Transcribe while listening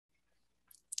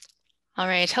All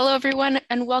right, hello everyone,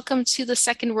 and welcome to the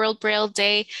second World Braille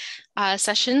Day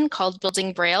session called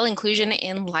Building Braille Inclusion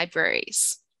in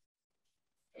Libraries.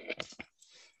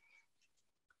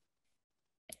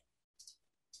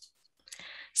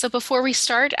 So before we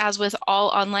start, as with all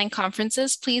online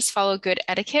conferences, please follow good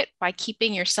etiquette by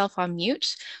keeping yourself on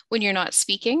mute when you're not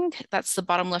speaking. That's the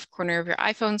bottom left corner of your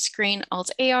iPhone screen,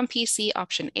 Alt-A on PC,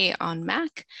 Option-A on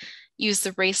Mac. Use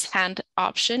the raise hand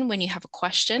option when you have a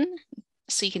question.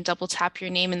 So you can double tap your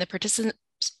name in the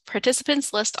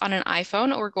participants list on an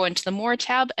iPhone or go into the More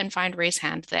tab and find raise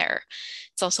hand there.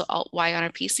 It's also Alt-Y on a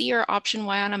PC or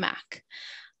Option-Y on a Mac.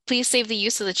 Please save the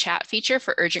use of the chat feature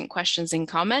for urgent questions and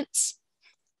comments.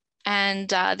 And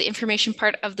the information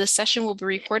part of this session will be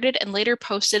recorded and later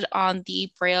posted on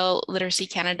the Braille Literacy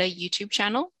Canada YouTube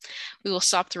channel. We will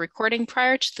stop the recording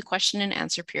prior to the question and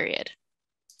answer period.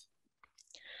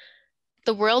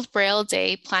 The World Braille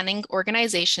Day planning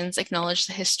organizations acknowledge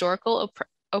the historical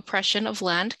oppression of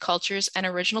land, cultures, and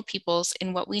original peoples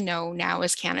in what we know now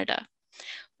as Canada.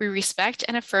 We respect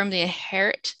and affirm the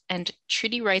inherent and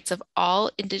treaty rights of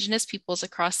all Indigenous peoples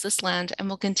across this land and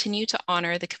will continue to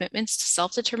honor the commitments to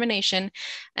self-determination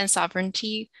and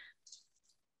sovereignty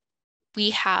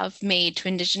we have made to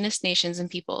Indigenous nations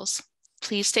and peoples.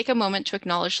 Please take a moment to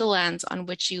acknowledge the lands on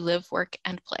which you live, work,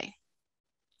 and play.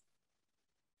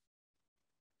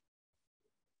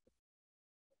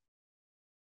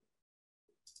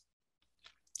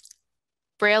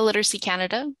 Braille Literacy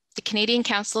Canada, the Canadian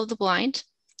Council of the Blind,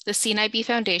 the CNIB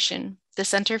Foundation, the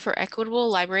Centre for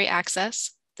Equitable Library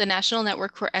Access, the National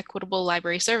Network for Equitable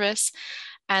Library Service,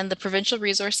 and the Provincial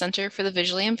Resource Centre for the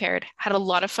Visually Impaired had a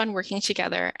lot of fun working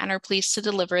together and are pleased to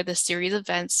deliver this series of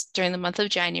events during the month of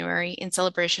January in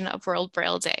celebration of World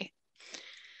Braille Day.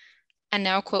 And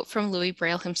now a quote from Louis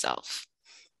Braille himself.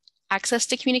 Access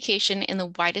to communication in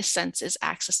the widest sense is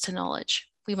access to knowledge.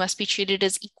 We must be treated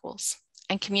as equals,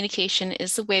 and communication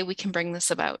is the way we can bring this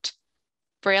about.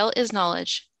 Braille is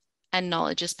knowledge, and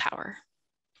knowledge is power.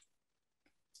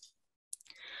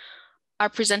 Our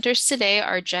presenters today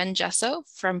are Jen Jesso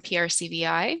from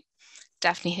PRCVI,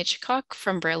 Daphne Hitchcock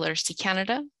from Braille Literacy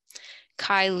Canada,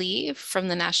 Kai Lee from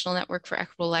the National Network for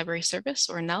Equitable Library Service,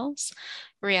 or NNELS,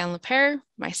 Rianne Lepere,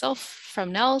 myself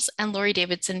from NNELS, and Lori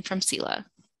Davidson from CELA.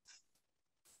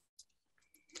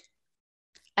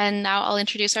 And now I'll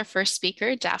introduce our first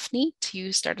speaker, Daphne,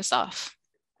 to start us off.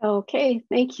 Okay,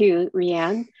 thank you,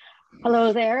 Rianne.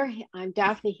 Hello there, I'm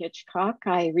Daphne Hitchcock.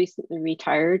 I recently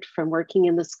retired from working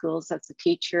in the schools as a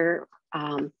teacher,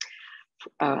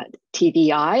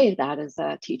 TVI, that is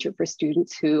a teacher for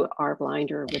students who are blind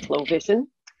or with low vision.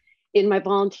 In my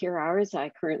volunteer hours, I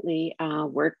currently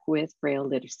work with Braille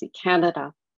Literacy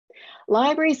Canada.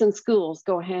 Libraries and schools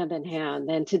go hand in hand,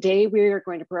 and today we are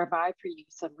going to provide for you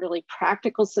some really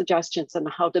practical suggestions on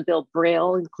how to build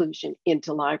Braille inclusion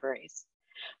into libraries.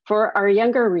 For our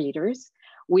younger readers,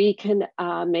 we can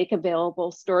make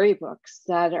available storybooks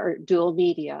that are dual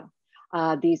media.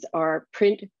 These are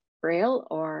print Braille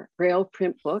or Braille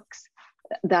print books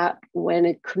that when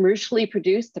it commercially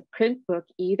produced, the print book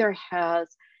either has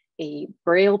a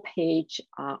Braille page,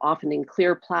 often in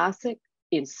clear plastic,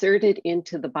 inserted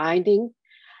into the binding,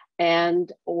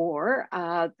 or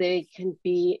they can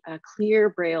be a clear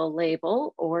Braille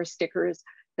label or stickers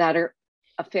that are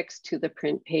affixed to the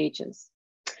print pages.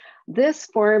 This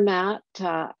format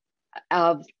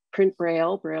of print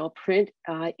Braille print,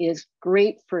 is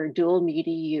great for dual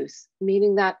media use,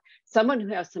 meaning that someone who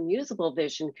has some usable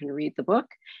vision can read the book,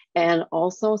 and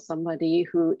also somebody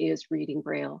who is reading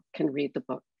Braille can read the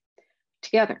book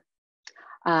together.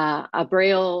 A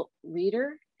Braille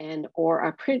reader or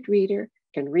a print reader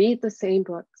can read the same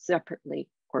book separately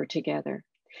or together.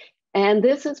 And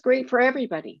this is great for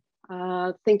everybody.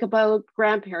 Think about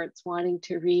grandparents wanting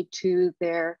to read to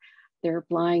their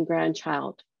blind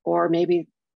grandchild, or maybe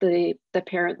the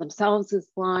parent themselves is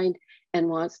blind and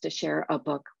wants to share a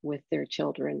book with their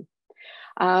children.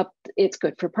 It's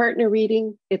good for partner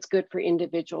reading, it's good for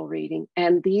individual reading,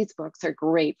 and these books are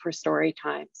great for story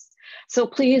times. So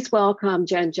please welcome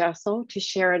Jen Jesso to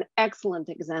share an excellent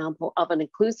example of an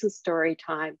inclusive story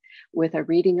time with a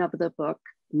reading of the book,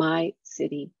 My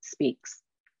City Speaks.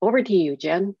 Over to you,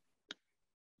 Jen.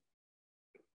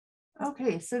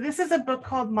 Okay, so this is a book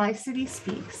called My City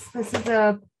Speaks. This is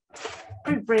a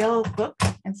print Braille book,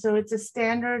 and so it's a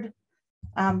standard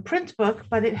print book,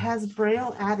 but it has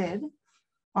Braille added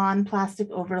on plastic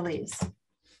overlays,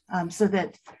 so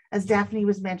that, as Daphne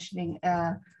was mentioning,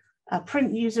 a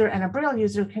print user and a Braille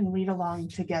user can read along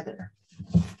together.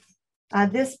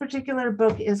 This particular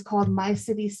book is called My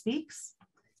City Speaks,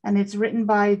 and it's written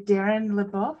by Darren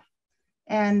Leboeuf,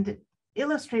 and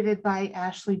illustrated by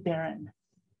Ashley Barron.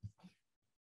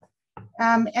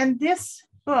 And this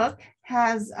book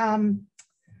has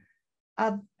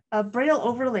a Braille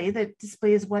overlay that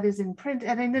displays what is in print.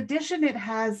 And in addition, it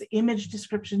has image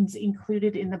descriptions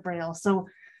included in the Braille. So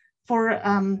for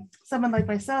someone like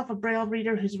myself, a Braille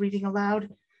reader who's reading aloud,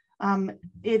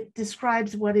 it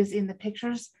describes what is in the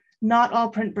pictures. Not all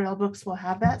print Braille books will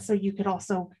have that. So you could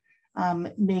also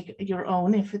make your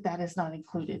own if that is not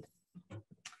included.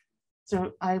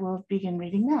 So I will begin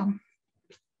reading now.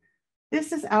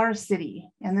 This is our city,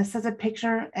 and this is a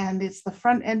picture, and it's the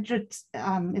front entrance.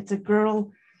 It's a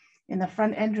girl in the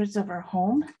front entrance of her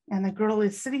home, and the girl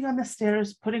is sitting on the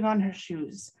stairs putting on her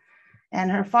shoes,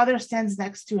 and her father stands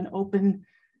next to an open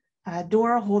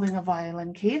door holding a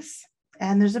violin case,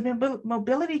 and there's a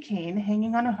mobility cane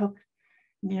hanging on a hook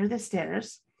near the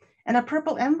stairs, and a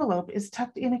purple envelope is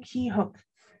tucked in a key hook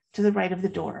to the right of the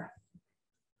door.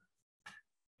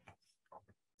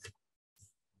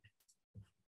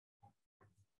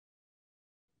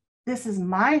 This is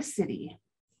my city.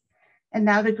 And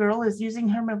now the girl is using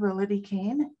her mobility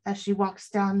cane as she walks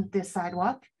down this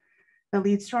sidewalk that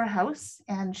leads to our house,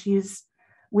 and she's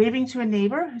waving to a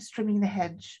neighbor who's trimming the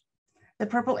hedge. The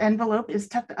purple envelope is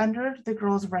tucked under the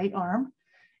girl's right arm,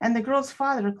 and the girl's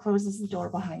father closes the door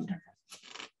behind her.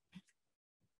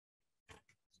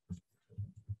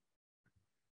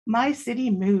 My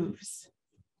city moves.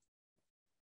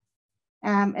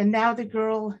 And now the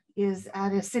girl is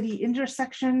at a city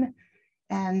intersection,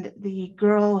 and the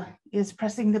girl is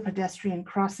pressing the pedestrian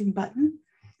crossing button.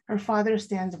 Her father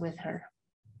stands with her.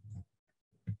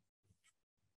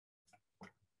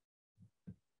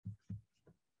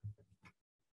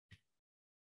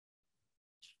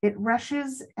 It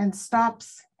rushes and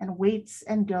stops and waits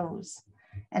and goes.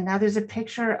 And now there's a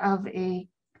picture of a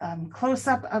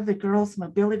close-up of the girl's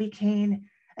mobility cane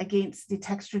against the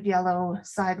textured yellow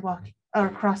sidewalk or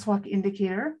crosswalk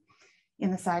indicator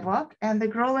in the sidewalk, and the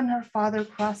girl and her father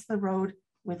cross the road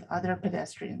with other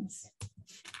pedestrians.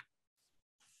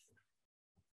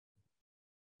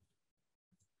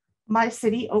 My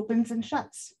city opens and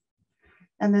shuts,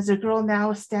 and there's a girl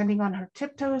now standing on her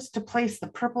tiptoes to place the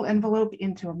purple envelope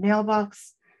into a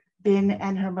mailbox bin,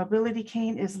 and her mobility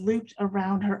cane is looped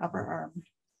around her upper arm.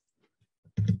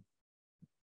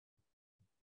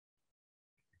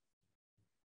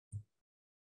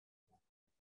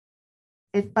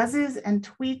 It buzzes and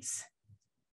tweets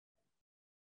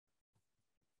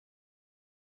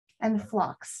and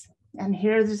flocks. And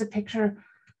here there's a picture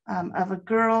of a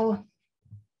girl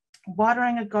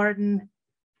watering a garden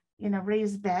in a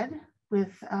raised bed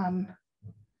with a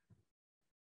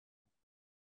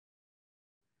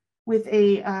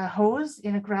hose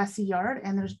in a grassy yard,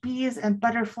 and there's bees and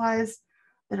butterflies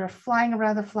that are flying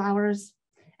around the flowers,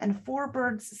 and 4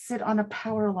 birds sit on a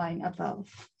power line above.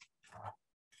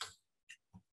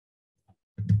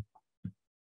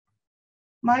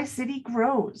 My city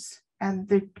grows, and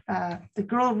the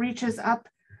girl reaches up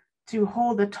to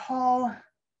hold a tall,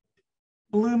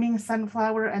 blooming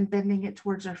sunflower and bending it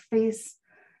towards her face.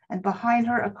 And behind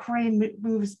her, a crane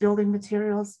moves building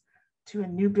materials to a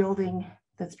new building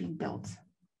that's being built.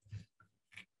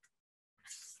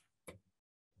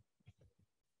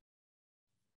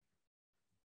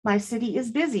 My city is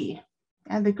busy,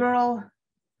 and the girl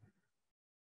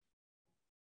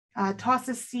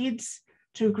tosses seeds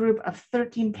to a group of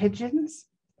 13 pigeons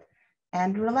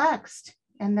and relaxed.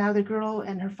 And now the girl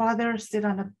and her father sit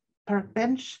on a park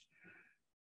bench,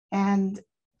 and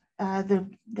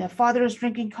the father is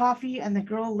drinking coffee, and the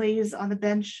girl lays on the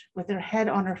bench with her head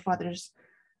on her father's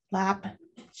lap.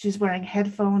 She's wearing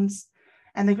headphones,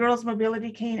 and the girl's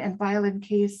mobility cane and violin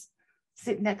case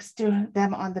sit next to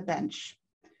them on the bench,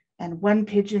 and 1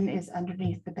 pigeon is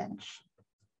underneath the bench.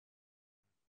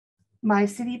 My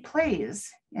city plays,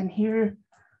 and here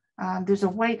there's a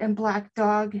white and black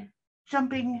dog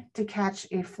jumping to catch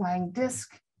a flying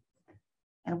disc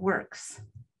and works.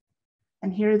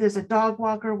 And here there's a dog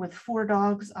walker with 4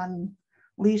 dogs on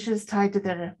leashes tied to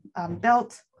their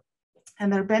belt,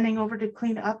 and they're bending over to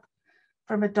clean up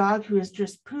from a dog who has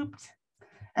just pooped,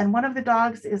 and one of the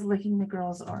dogs is licking the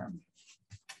girl's arm.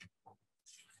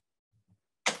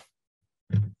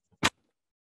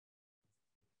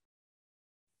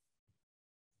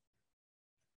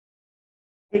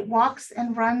 It walks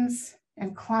and runs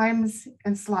and climbs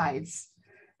and slides.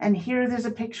 And here there's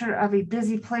a picture of a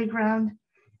busy playground,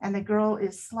 and the girl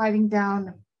is sliding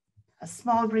down a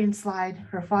small green slide.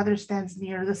 Her father stands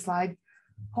near the slide,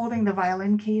 holding the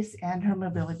violin case and her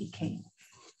mobility cane.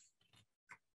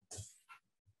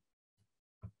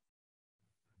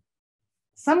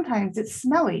 Sometimes it's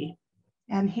smelly.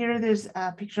 And here there's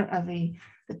a picture of the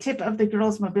the tip of the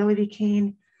girl's mobility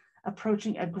cane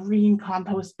approaching a green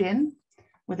compost bin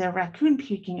with a raccoon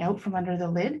peeking out from under the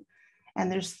lid. And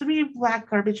there's 3 black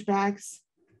garbage bags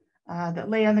that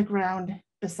lay on the ground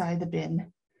beside the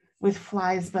bin with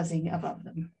flies buzzing above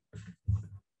them.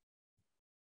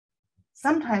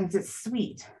 Sometimes it's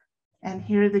sweet. And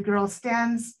here the girl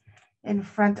stands in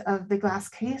front of the glass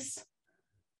case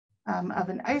of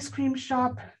an ice cream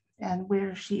shop, and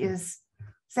where she is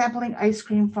sampling ice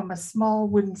cream from a small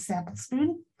wooden sample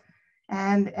spoon,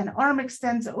 and an arm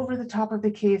extends over the top of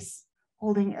the case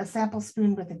holding a sample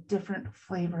spoon with a different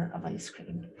flavor of ice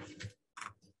cream.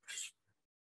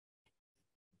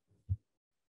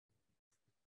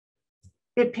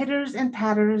 It pitters and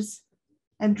patters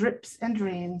and drips and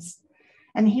drains.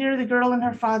 And here the girl and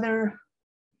her father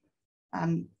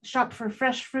shop for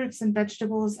fresh fruits and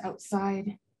vegetables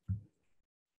outside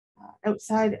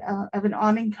of an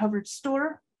awning covered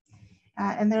store.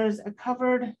 And there's a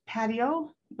covered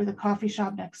patio with a coffee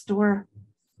shop next door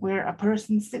where a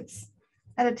person sits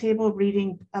at a table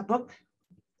reading a book.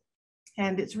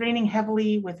 And it's raining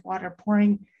heavily with water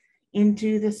pouring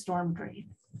into the storm drain.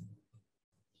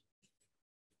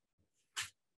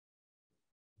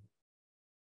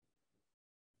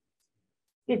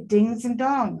 It dings and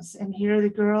dongs, and here the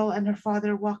girl and her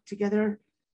father walk together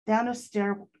down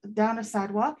a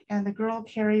sidewalk, and the girl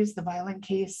carries the violin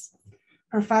case.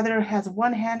 Her father has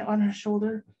one hand on her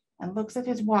shoulder and looks at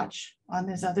his watch on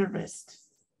his other wrist.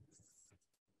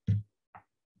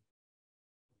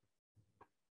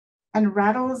 And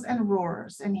rattles and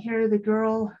roars, and here the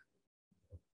girl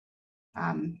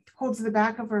holds the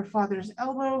back of her father's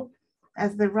elbow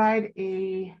as they ride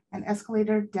an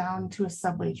escalator down to a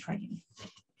subway train.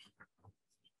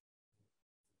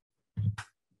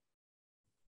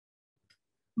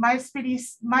 My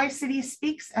city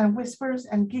speaks and whispers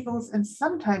and giggles and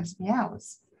sometimes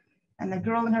meows. And the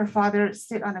girl and her father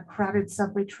sit on a crowded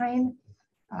subway train.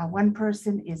 One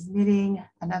person is knitting,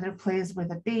 another plays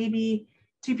with a baby.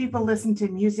 2 people listen to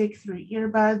music through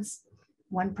earbuds.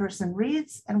 One person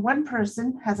reads, and one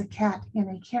person has a cat in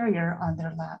a carrier on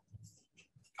their lap.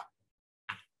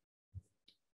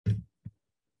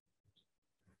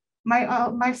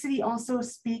 My city also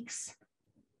speaks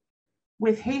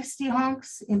with hasty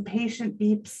honks, impatient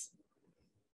beeps,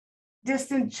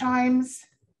 distant chimes,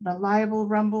 reliable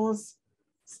rumbles,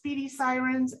 speedy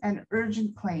sirens, and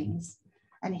urgent clangs.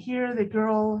 And here the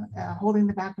girl holding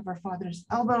the back of her father's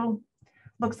elbow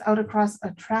looks out across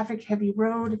a traffic-heavy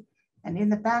road, and in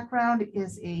the background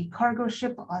is a cargo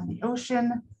ship on the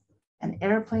ocean, an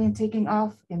airplane taking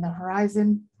off in the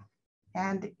horizon,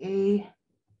 and a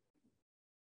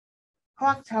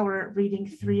clock tower reading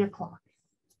 3 o'clock.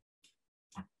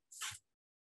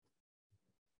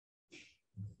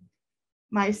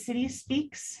 My city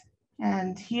speaks,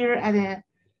 and here at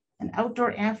an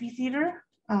outdoor amphitheater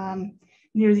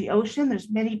near the ocean, there's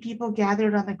many people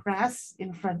gathered on the grass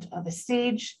in front of a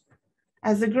stage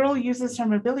as the girl uses her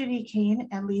mobility cane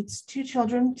and leads 2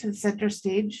 children to the center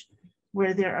stage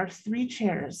where there are 3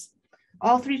 chairs.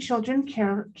 All 3 children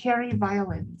carry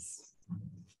violins.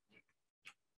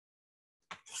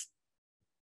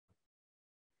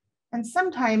 And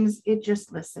sometimes it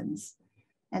just listens.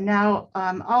 And now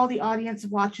all the audience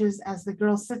watches as the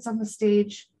girl sits on the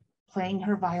stage playing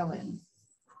her violin.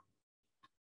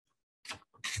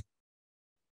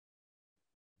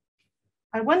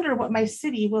 I wonder what my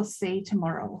city will say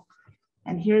tomorrow.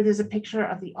 And here there's a picture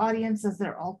of the audience as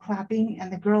they're all clapping,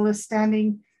 and the girl is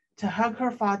standing to hug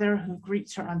her father, who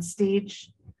greets her on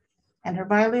stage, and her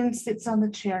violin sits on the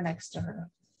chair next to her.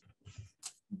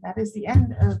 That is the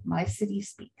end of My City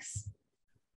Speaks.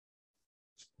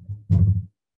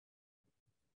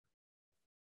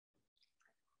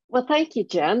 Well, thank you,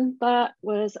 Jen. That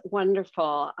was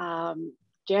wonderful.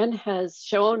 Jen has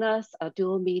shown us a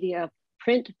dual media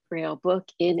print Braille book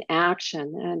in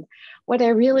action. And what I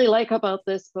really like about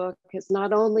this book is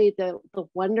not only the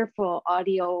wonderful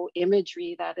audio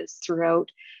imagery that is throughout,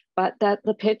 but that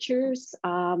the pictures,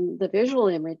 the visual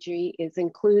imagery is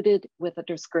included with a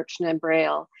description in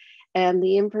Braille. And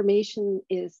the information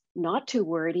is not too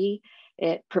wordy.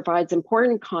 It provides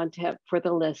important content for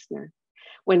the listener.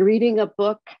 When reading a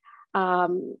book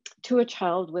to a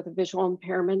child with a visual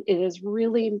impairment, it is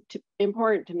really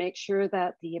important to make sure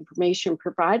that the information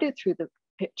provided through the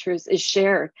pictures is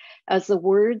shared, as the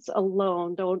words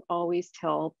alone don't always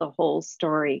tell the whole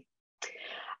story.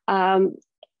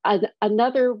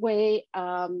 Another way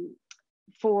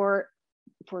for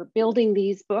building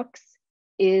these books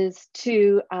is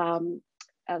to, and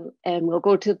we'll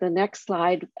go to the next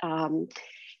slide,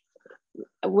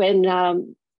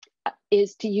 when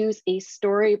is to use a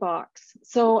story box.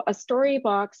 So a story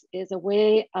box is a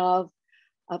way of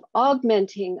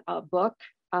augmenting a book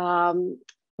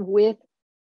with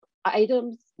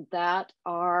items that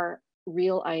are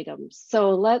real items.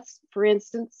 So let's, for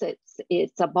instance,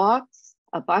 it's a box,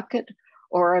 a bucket,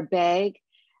 or a bag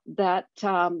that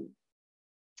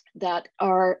that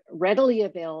are readily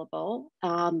available.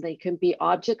 They can be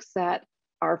objects that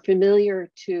are familiar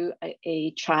to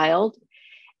a child.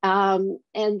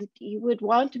 And you would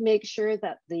want to make sure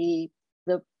that the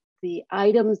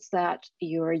items that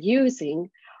you're using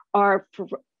are,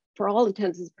 for all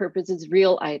intents and purposes,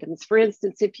 real items. For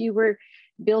instance, if you were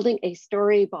building a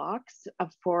story box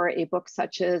for a book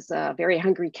such as A Very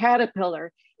Hungry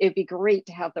Caterpillar, it'd be great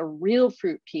to have the real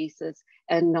fruit pieces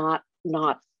and not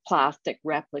plastic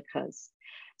replicas.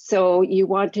 So you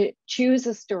want to choose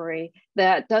a story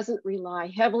that doesn't rely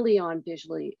heavily on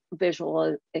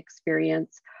visual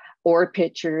experience or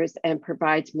pictures and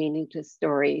provides meaning to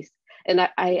stories. And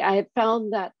I have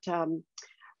found that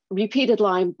repeated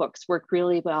line books work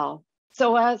really well.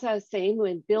 So as I was saying,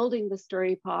 when building the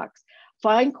story box,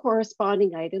 find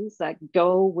corresponding items that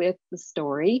go with the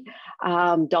story.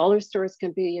 Dollar stores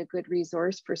can be a good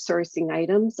resource for sourcing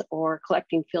items or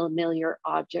collecting familiar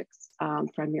objects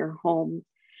from your home.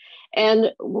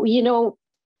 And, you know,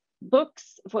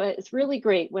 books, it's really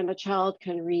great when a child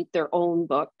can read their own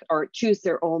book or choose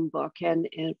their own book and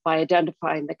by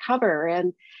identifying the cover.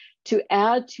 And to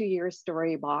add to your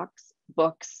story box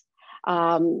books,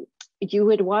 you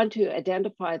would want to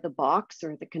identify the box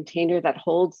or the container that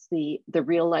holds the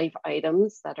real life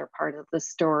items that are part of the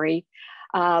story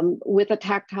with a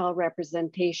tactile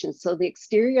representation. So the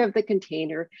exterior of the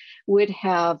container would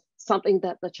have something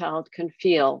that the child can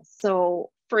feel.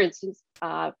 So for instance,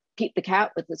 Pete the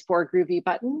cat with his 4 groovy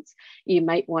buttons, you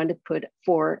might want to put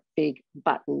 4 big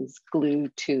buttons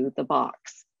glued to the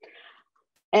box.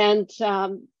 And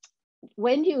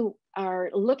when you are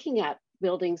looking at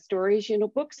building stories, you know,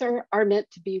 books are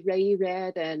meant to be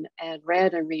reread and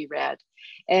read and reread.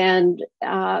 And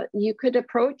you could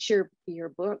approach your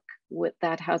book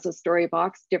that has a story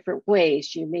box different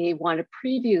ways. You may want to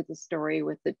preview the story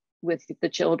with the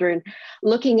children,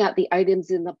 looking at the items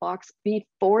in the box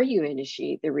before you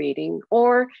initiate the reading,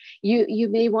 or you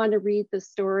may want to read the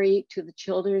story to the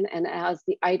children, and as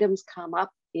the items come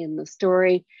up in the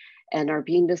story and are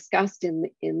being discussed in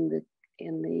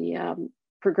the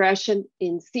progression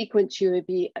in sequence, you would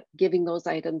be giving those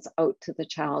items out to the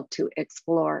child to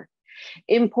explore.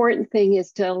 Important thing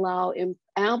is to allow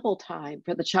ample time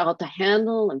for the child to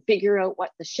handle and figure out what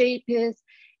the shape is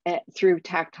through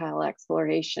tactile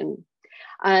exploration.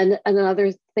 And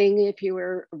another thing, if you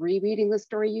were rereading the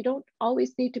story, you don't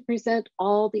always need to present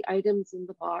all the items in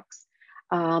the box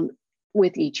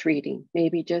with each reading,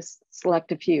 maybe just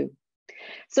select a few.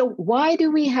 So why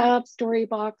do we have story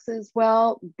boxes?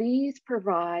 Well, these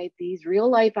real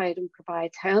life items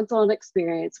provides hands-on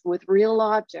experience with real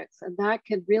objects, and that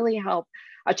can really help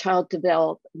a child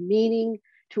develop meaning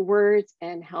to words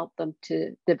and help them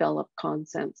to develop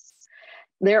concepts.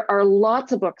 There are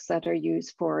lots of books that are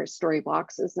used for story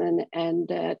boxes, and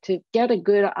to get a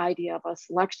good idea of a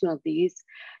selection of these,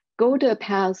 go to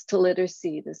Paths to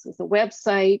Literacy. This is the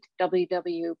website,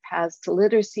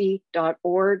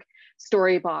 www.pathstoliteracy.org,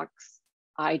 Storybox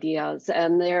ideas.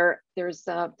 And there's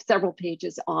several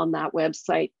pages on that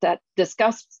website that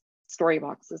discuss story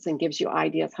boxes and gives you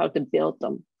ideas how to build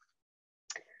them.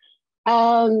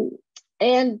 And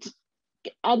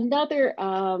another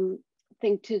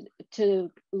thing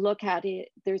to look at it,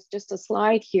 there's just a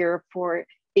slide here for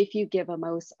if you give a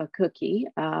mouse a cookie,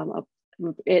 and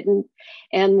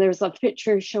there's a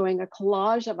picture showing a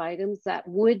collage of items that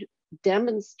would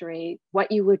demonstrate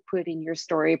what you would put in your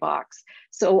story box.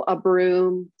 So a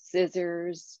broom,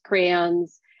 scissors,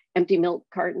 crayons, empty milk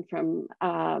carton from,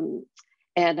 and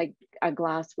a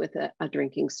glass with a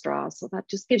drinking straw. So that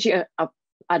just gives you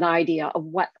an idea of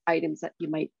what items that you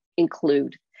might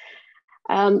include.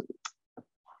 And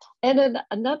then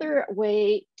another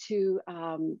way to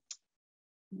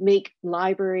make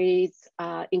libraries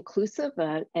inclusive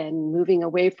and moving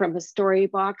away from a story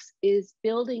box is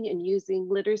building and using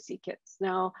literacy kits.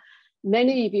 Now,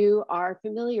 many of you are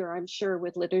familiar, I'm sure,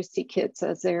 with literacy kits,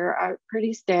 as they're a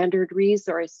pretty standard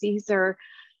resource. These are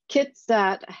kits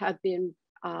that have been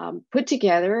put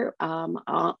together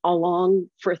along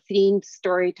for themed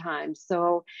story time.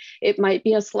 So it might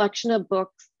be a selection of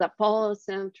books that follow a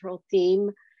central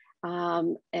theme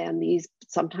And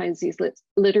sometimes these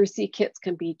literacy kits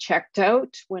can be checked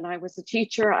out. When I was a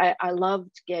teacher, I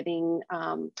loved getting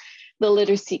the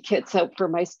literacy kits out for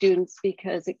my students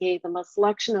because it gave them a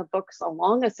selection of books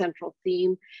along a central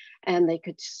theme, and they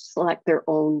could select their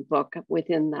own book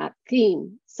within that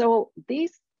theme. So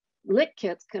these lit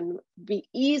kits can be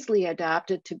easily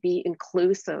adapted to be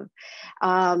inclusive.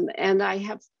 And I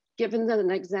have given an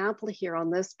example here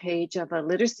on this page of a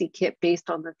literacy kit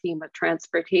based on the theme of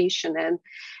transportation.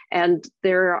 And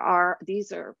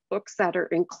these are books that are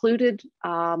included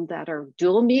that are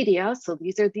dual media. So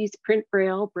these are these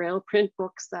print-braille, braille print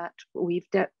books that we've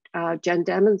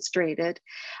demonstrated.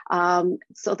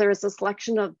 So there's a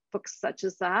selection of books such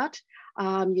as that.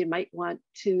 You might want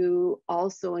to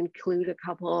also include a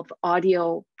couple of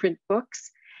audio print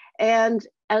books, and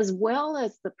as well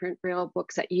as the print braille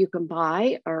books that you can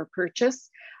buy or purchase.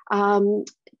 There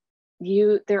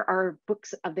are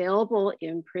books available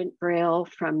in print braille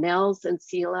from NNELS and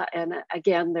CELA, and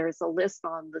again, there's a list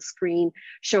on the screen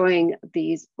showing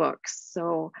these books.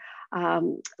 So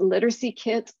literacy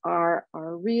kits are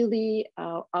really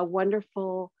a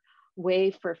wonderful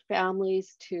way for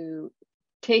families to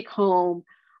take home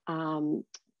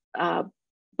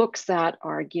books that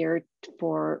are geared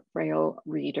for Braille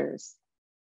readers.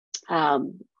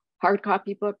 Hard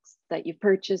copy books that you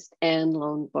purchased and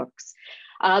loan books.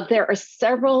 There are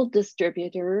several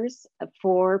distributors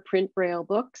for print Braille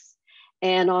books.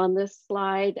 And on this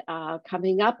slide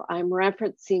coming up, I'm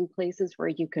referencing places where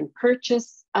you can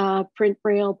purchase print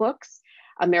Braille books: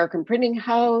 American Printing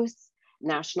House,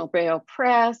 National Braille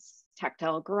Press,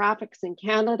 Tactile Graphics in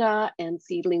Canada, and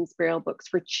Seedlings Braille Books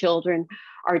for Children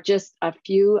are just a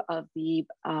few of the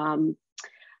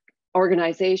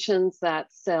organizations that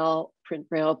sell print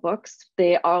Braille books.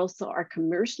 They also are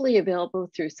commercially available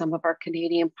through some of our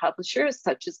Canadian publishers,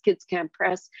 such as Kids Can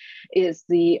Press is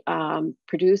the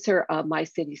producer of My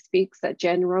City Speaks that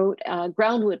Jen wrote.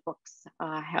 Groundwood Books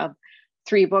have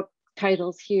 3 book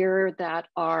titles here that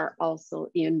are also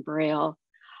in Braille.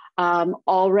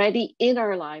 Already in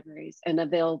our libraries and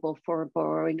available for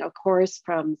borrowing, of course,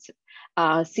 from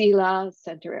CELA,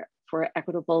 Centre for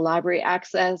Equitable Library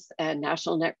Access, and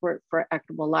National Network for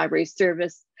Equitable Library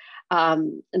Service.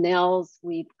 NNELS,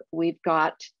 we've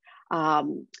got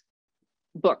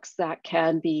books that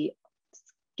can be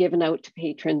given out to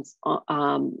patrons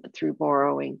through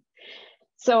borrowing.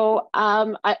 So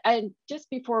I just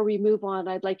before we move on,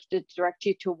 I'd like to direct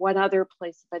you to one other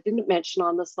place that I didn't mention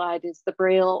on the slide is the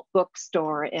Braille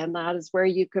bookstore. And that is where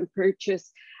you can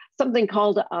purchase something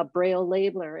called a Braille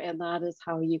labeler. And that is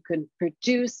how you can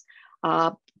produce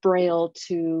Braille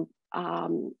to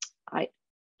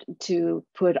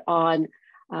put on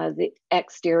the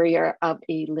exterior of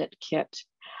a lit kit.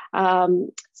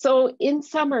 So in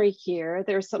summary here,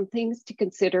 there's some things to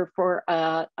consider for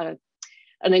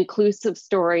an inclusive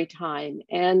story time.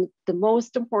 And the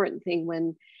most important thing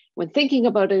when thinking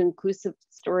about an inclusive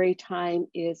story time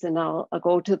is, and I'll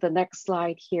go to the next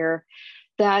slide here,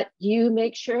 that you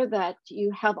make sure that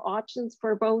you have options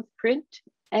for both print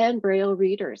and Braille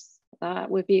readers.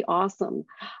 That would be awesome.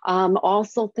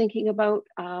 Also thinking about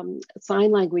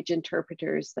sign language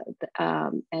interpreters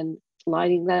and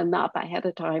lining them up ahead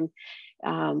of time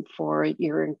for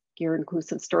your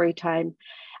inclusive story time.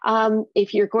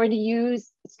 If you're going to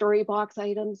use storybox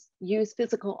items, use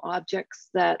physical objects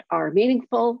that are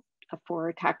meaningful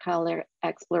for tactile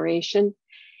exploration.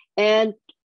 And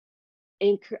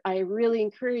I really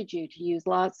encourage you to use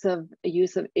lots of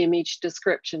use of image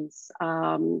descriptions,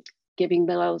 giving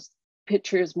those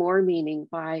pictures more meaning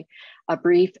by a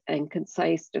brief and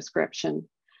concise description.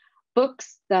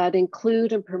 Books that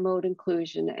include and promote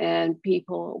inclusion and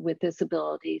people with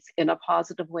disabilities in a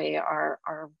positive way are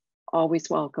always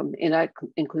welcome in an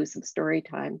inclusive story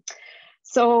time.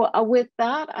 So with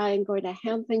that, I'm going to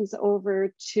hand things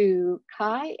over to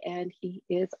Kai, and he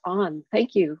is on.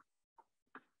 Thank you.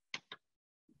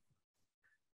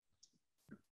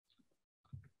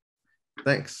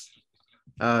 Thanks.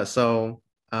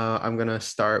 I'm going to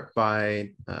start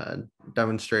by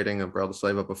demonstrating a Braille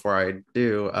display, but before I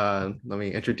do, let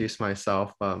me introduce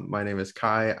myself. My name is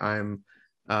Kai. I'm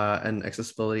an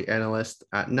accessibility analyst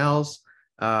at NNELS.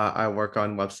 I work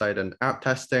on website and app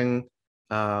testing,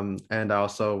 and I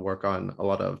also work on a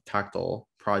lot of tactile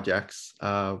projects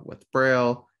with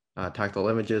Braille, tactile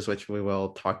images, which we will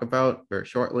talk about very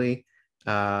shortly,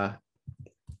 and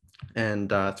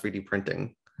 3D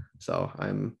printing. So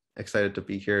I'm excited to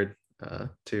be here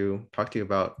to talk to you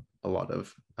about a lot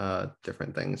of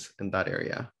different things in that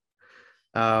area.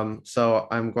 So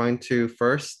I'm going to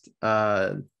first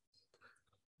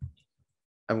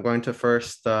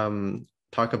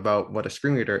talk about what a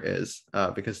screen reader is,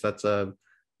 because that's a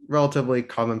relatively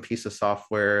common piece of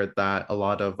software that a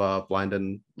lot of blind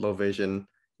and low vision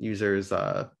users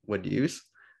would use.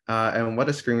 And what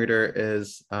a screen reader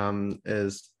is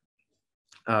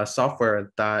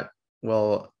software that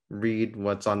will read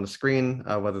what's on the screen,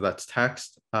 whether that's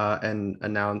text, and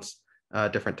announce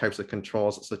different types of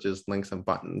controls such as links and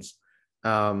buttons. So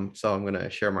I'm going to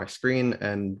share my screen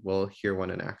and we'll hear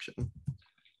one in action.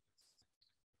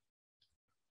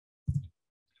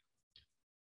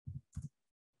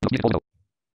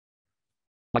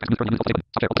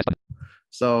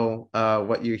 So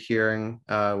what you're hearing,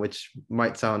 which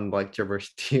might sound like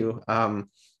gibberish to you,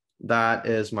 that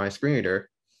is my screen reader.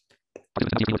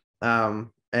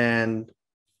 And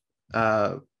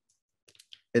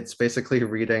it's basically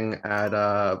reading at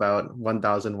about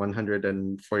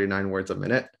 1,149 words a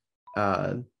minute.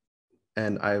 And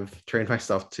I've trained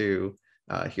myself to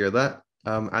hear that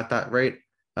at that rate,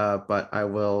 but I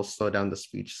will slow down the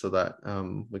speech so that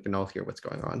we can all hear what's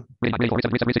going on.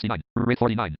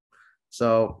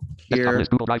 So here,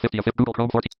 Google Drive 50 of Google Chrome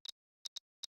 14.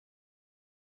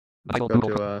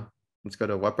 let's go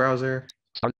to a web browser.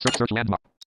 Start search landmark.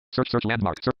 Search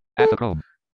landmark. Add the Chrome.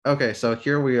 Okay, so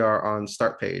here we are on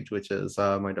Start Page, which is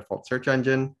my default search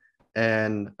engine.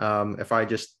 And if I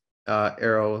just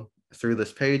arrow through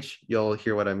this page, you'll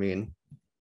hear what I mean.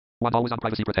 Want always on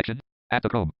privacy protection? Add the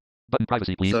Chrome. Button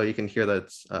privacy, please. So you can hear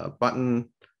that's a button,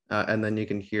 and then you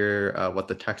can hear what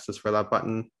the text is for that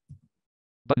button.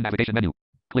 Button navigation menu.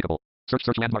 Clickable.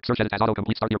 Search landmark. Search edit as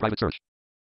autocomplete. Start your private search.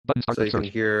 Button start so you search.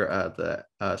 Can hear the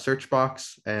search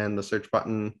box and the search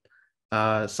button.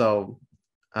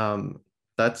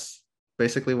 That's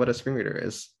basically what a screen reader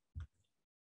is.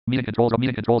 Meeting controls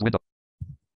window.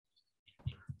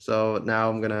 So now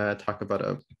I'm going to talk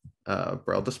about a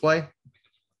Braille display.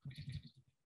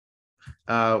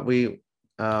 We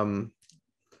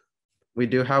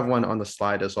do have one on the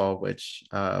slide as well, which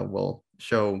we'll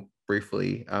show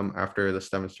briefly after this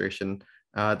demonstration.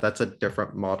 That's a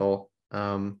different model,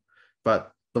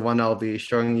 but the one I'll be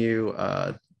showing you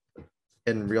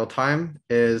in real time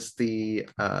is the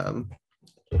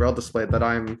Braille display that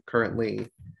I'm currently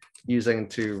using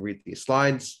to read these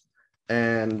slides.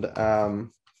 And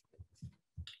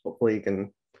hopefully you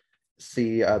can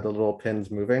see the little pins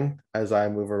moving as I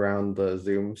move around the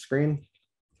Zoom screen.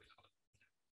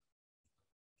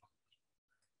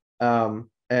 And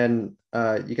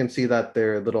you can see that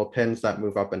there are little pins that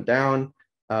move up and down.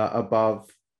 Above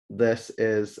this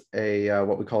is a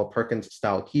what we call a Perkins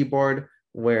style keyboard,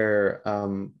 where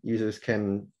users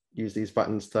can use these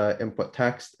buttons to input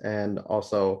text and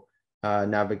also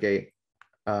navigate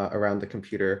around the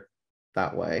computer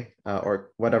that way,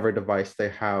 or whatever device they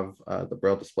have the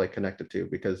Braille display connected to,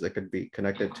 because it could be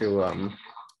connected to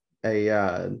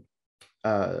a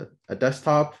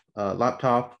desktop, a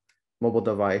laptop, mobile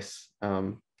device.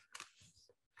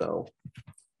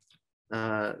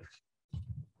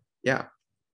 Yeah.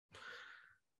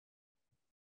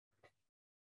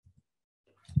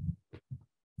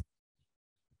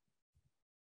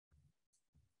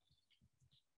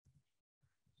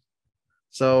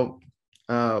 So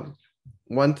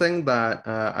one thing that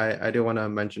I do want to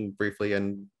mention briefly,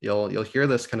 and you'll hear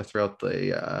this kind of throughout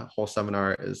the whole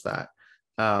seminar, is that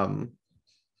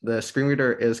the screen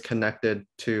reader is connected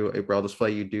to a Braille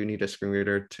display. You do need a screen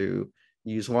reader to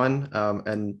use one,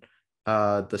 and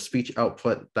the speech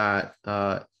output that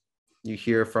you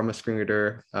hear from a screen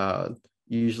reader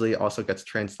usually also gets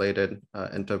translated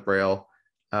into Braille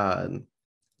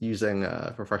using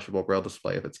a refreshable Braille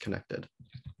display if it's connected.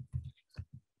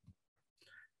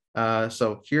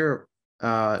 So here,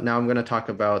 now I'm going to talk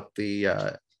about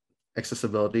the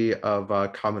accessibility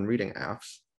of common reading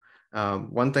apps.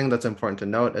 One thing that's important to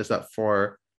note is that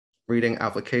for reading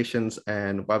applications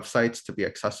and websites to be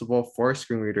accessible for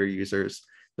screen reader users,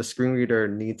 the screen reader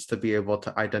needs to be able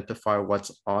to identify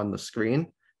what's on the screen.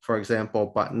 For example,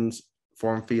 buttons,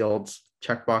 form fields,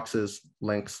 checkboxes,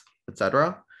 links,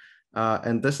 etc.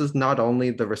 And this is not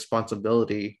only the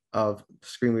responsibility of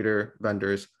screen reader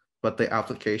vendors, but the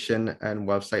application and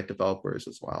website developers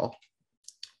as well.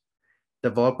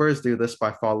 Developers do this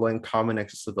by following common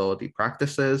accessibility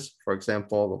practices. For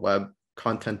example, the Web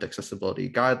Content Accessibility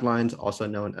Guidelines, also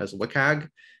known as WCAG.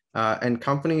 And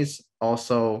companies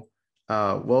also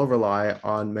will rely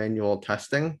on manual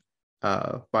testing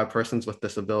by persons with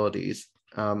disabilities.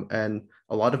 And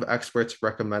a lot of experts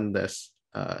recommend this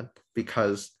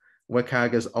because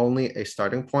WCAG is only a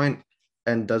starting point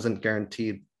and doesn't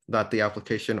guarantee that the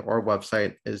application or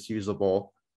website is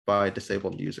usable by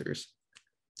disabled users.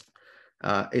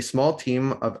 A small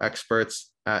team of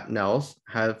experts at NNELS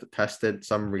have tested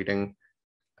some reading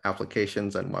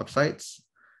applications and websites.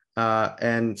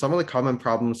 And some of the common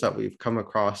problems that we've come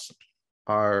across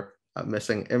are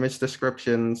missing image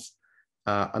descriptions,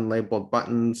 unlabeled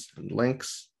buttons and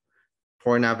links,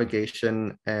 poor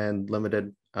navigation, and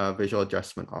limited visual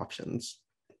adjustment options.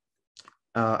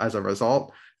 As a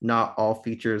result, not all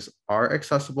features are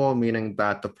accessible, meaning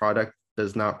that the product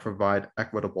does not provide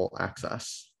equitable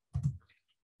access.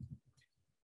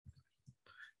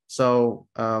 So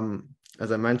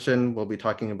as I mentioned, we'll be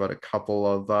talking about a couple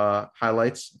of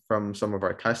highlights from some of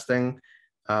our testing.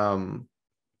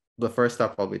 The first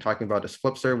step I'll be talking about is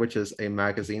Flipster, which is a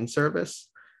magazine service.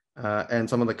 And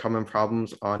some of the common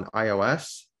problems on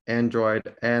iOS,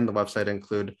 Android, and the website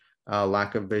include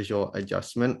lack of visual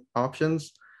adjustment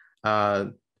options,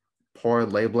 poor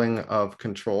labeling of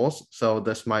controls. So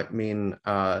this might mean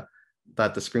that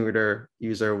the screen reader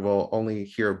user will only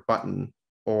hear button,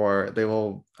 or they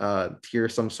will hear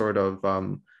some sort of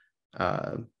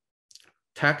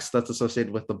text that's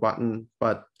associated with the button,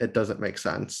 but it doesn't make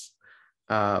sense.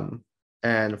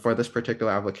 And for this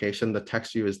particular application, the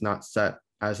text view is not set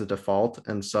as a default.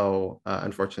 And so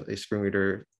unfortunately, screen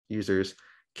reader users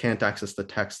can't access the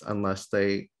text unless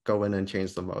they go in and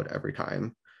change the mode every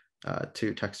time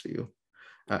to text view.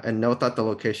 And note that the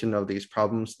location of these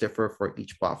problems differ for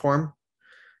each platform.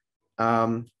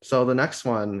 So the next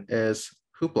one is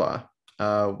Hoopla,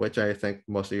 which I think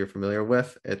most of you are familiar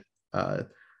with. It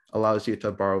allows you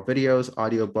to borrow videos,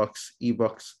 audiobooks,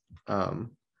 ebooks,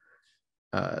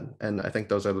 and I think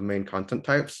those are the main content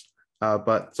types.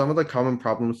 But some of the common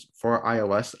problems for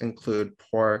iOS include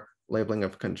poor labeling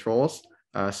of controls.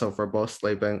 So for both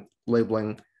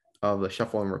labeling of the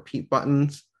shuffle and repeat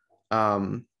buttons.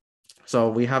 So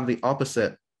we have the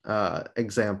opposite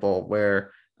example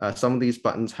where some of these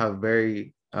buttons have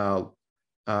very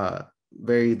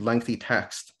lengthy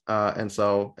text. And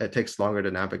so it takes longer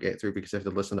to navigate through because you have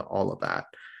to listen to all of that.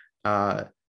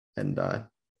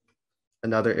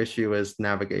 Another issue is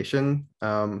navigation.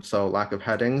 So lack of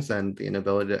headings and the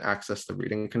inability to access the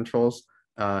reading controls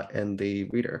in the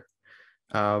reader.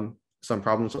 Some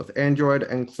problems with Android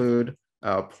include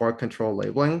poor control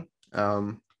labeling.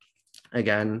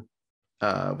 Again,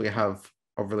 we have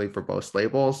overly verbose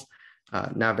labels,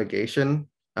 navigation.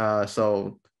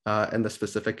 So in the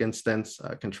specific instance,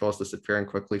 controls disappearing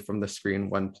quickly from the screen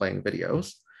when playing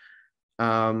videos.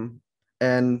 And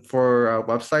for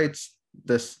websites,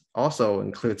 this also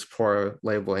includes poor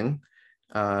labeling.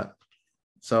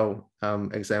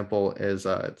 Example is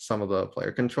some of the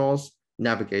player controls,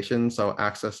 navigation, so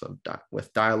access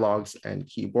with dialogues and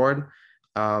keyboard.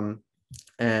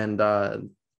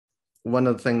 One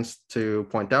of the things to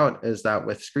point out is that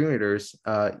with screen readers,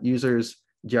 users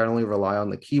generally rely on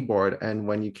the keyboard, and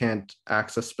when you can't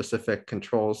access specific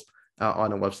controls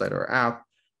on a website or app,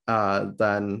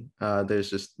 then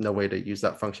there's just no way to use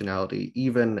that functionality,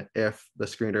 even if the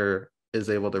screen reader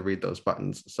is able to read those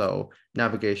buttons. So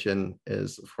navigation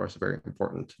is, of course, very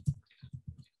important.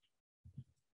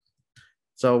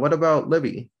 So what about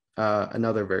Libby,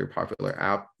 another very popular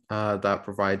app that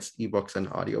provides ebooks and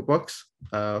audiobooks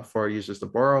for users to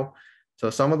borrow. So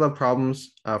some of the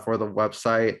problems for the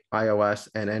website, iOS,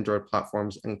 and Android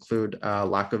platforms include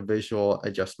lack of visual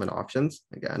adjustment options,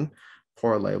 again,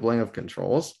 poor labeling of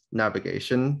controls,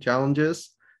 navigation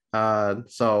challenges. The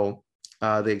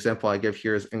example I give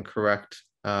here is incorrect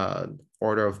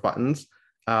order of buttons.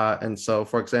 And so,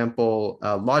 for example,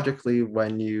 logically,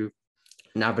 when you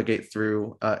navigate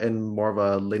through in more of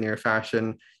a linear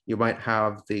fashion, you might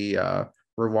have the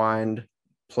rewind,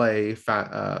 play,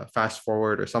 fast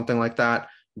forward, or something like that.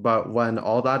 But when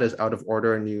all that is out of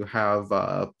order and you have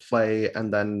play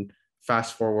and then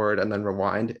fast forward and then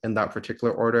rewind in that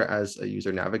particular order as a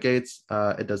user navigates,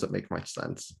 it doesn't make much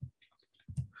sense.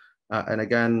 And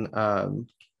again,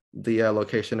 the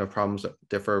location of problems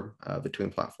differ between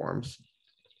platforms.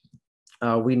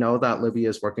 We know that Libby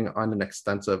is working on an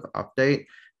extensive update,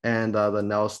 and the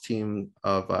NNELS team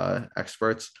of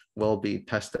experts will be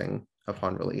testing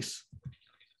upon release.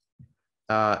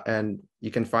 And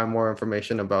you can find more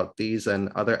information about these and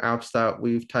other apps that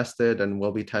we've tested and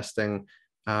will be testing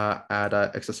at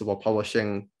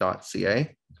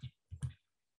accessiblepublishing.ca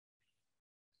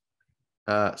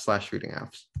 /reading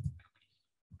apps.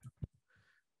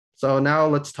 So now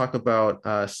let's talk about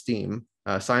STEAM,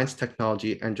 science,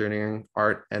 technology, engineering,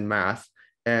 art, and math.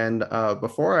 And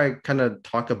before I kind of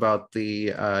talk about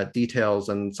the details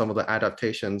and some of the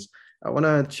adaptations, I want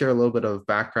to share a little bit of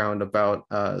background about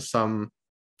some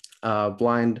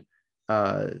blind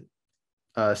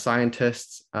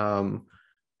scientists and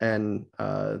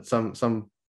some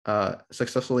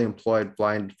successfully employed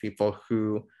blind people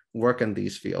who work in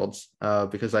these fields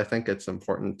because I think it's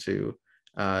important to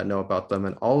know about them,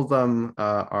 and all of them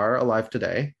are alive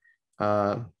today.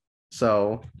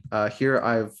 So here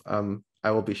I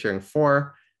will be sharing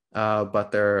 4,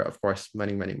 but there are of course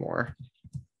many, many more.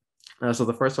 So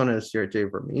the first one is Stuart J.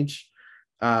 Vermeege,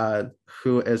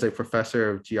 who is a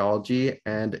professor of geology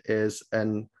and is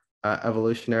an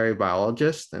evolutionary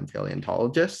biologist and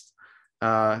paleontologist.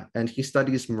 And he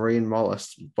studies marine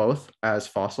mollusks both as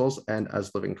fossils and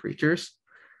as living creatures.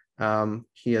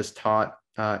 He has taught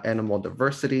animal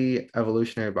diversity,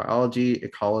 evolutionary biology,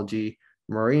 ecology,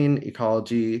 marine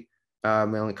ecology,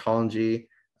 malacology,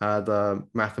 the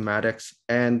mathematics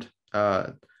and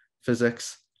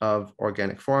physics of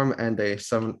organic form, and a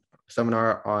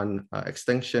seminar on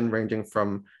extinction ranging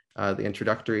from the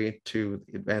introductory to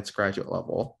the advanced graduate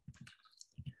level.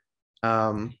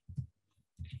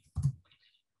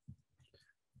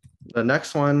 The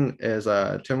next one is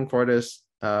Tim Cordes,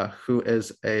 who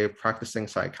is a practicing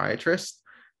psychiatrist.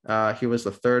 He was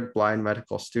the 3rd blind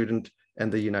medical student in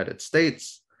the United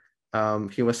States.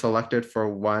 He was selected for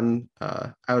one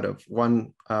out of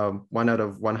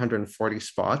 140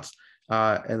 spots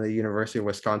in the University of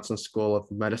Wisconsin School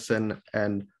of Medicine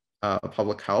and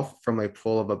Public Health from a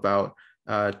pool of about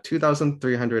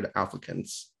 2,300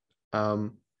 applicants.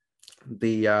 The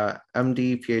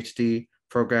MD, PhD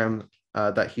program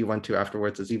that he went to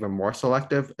afterwards is even more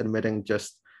selective, admitting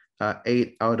just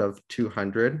 8 out of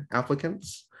 200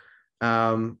 applicants.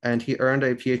 And he earned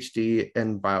a PhD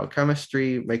in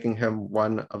biochemistry, making him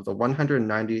one of the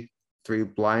 193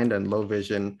 blind and low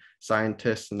vision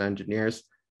scientists and engineers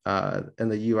in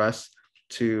the US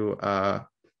to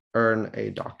earn a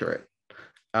doctorate.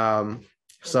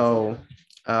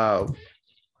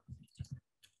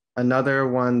 Another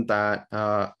one that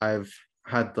I've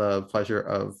had the pleasure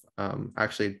of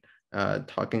actually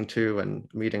talking to and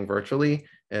meeting virtually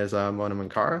is Mona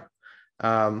Mankara.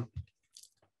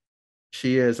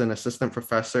 She is an assistant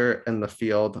professor in the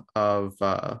field of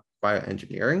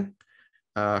bioengineering.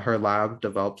 Her lab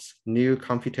develops new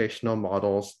computational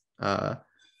models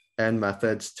and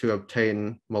methods to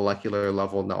obtain molecular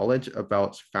level knowledge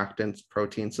about surfactant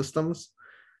protein systems.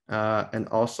 And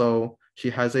also she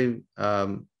has a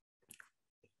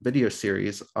video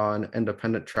series on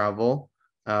independent travel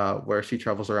where she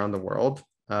travels around the world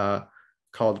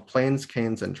called Planes,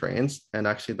 Canes, and Trains. And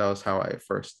actually that was how I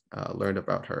first learned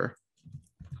about her.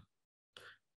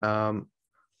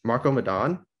 Marco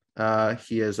Madan,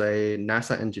 he is a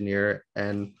NASA engineer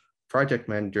and project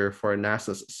manager for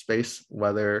NASA's Space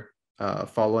Weather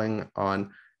following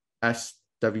on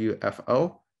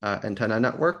SWFO antenna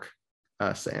network,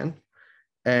 SAN.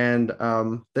 And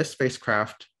this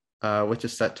spacecraft, which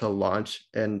is set to launch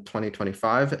in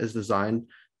 2025, is designed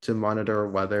to monitor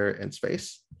weather in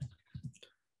space.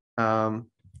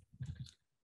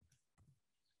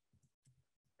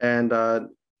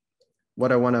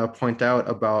 What I want to point out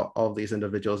about all of these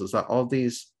individuals is that all of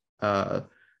these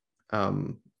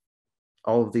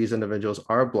individuals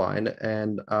are blind,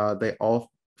 and they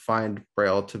all find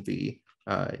Braille to be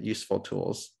useful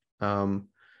tools. And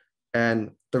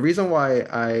the reason why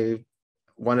I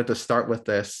wanted to start with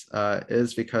this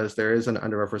is because there is an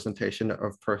underrepresentation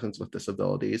of persons with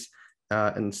disabilities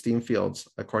in STEAM fields,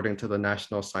 according to the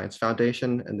National Science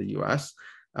Foundation in the US.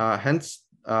 Hence,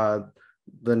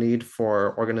 the need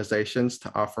for organizations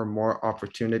to offer more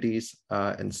opportunities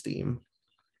in STEAM.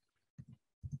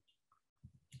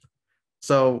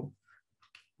 So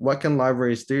what can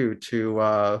libraries do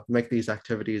to make these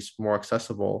activities more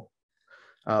accessible?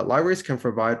 Libraries can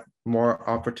provide more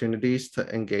opportunities to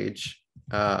engage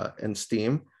in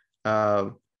STEAM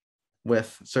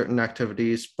with certain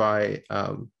activities by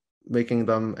making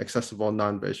them accessible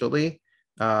non-visually.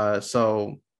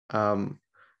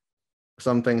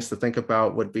 Some things to think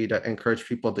about would be to encourage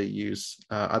people to use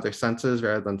other senses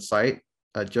rather than sight,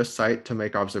 just sight to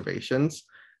make observations.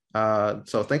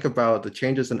 So think about the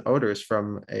changes in odors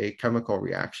from a chemical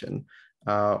reaction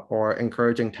or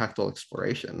encouraging tactile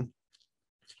exploration.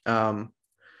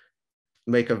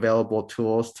 Make available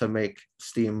tools to make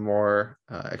STEAM more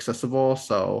accessible.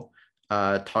 So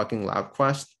Talking Lab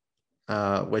Quest,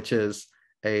 which is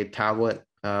a tablet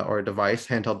or a device,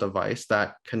 handheld device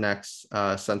that connects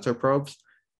sensor probes,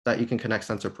 that you can connect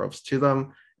sensor probes to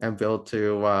them and be able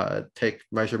to take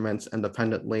measurements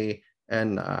independently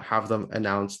and have them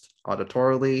announced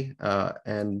auditorily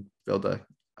and be able to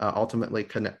ultimately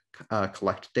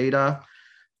collect data.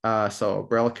 So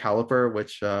Braille caliper,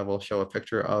 which we'll show a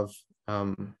picture of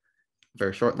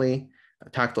very shortly,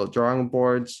 tactile drawing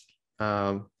boards,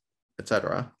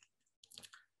 etc.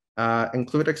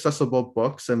 Include accessible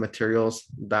books and materials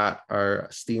that are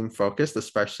STEAM focused,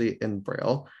 especially in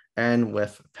Braille and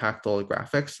with tactile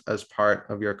graphics as part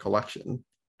of your collection.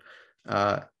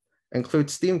 Include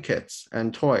STEAM kits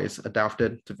and toys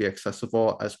adapted to be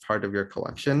accessible as part of your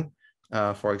collection.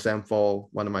 For example,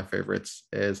 one of my favorites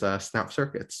is Snap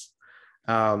Circuits.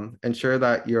 Ensure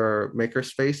that your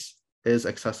makerspace is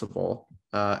accessible,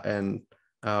 and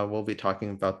we'll be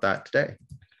talking about that today.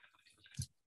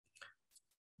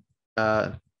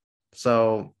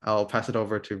 So I'll pass it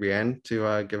over to Rianne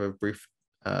to give a brief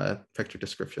picture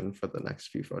description for the next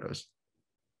few photos.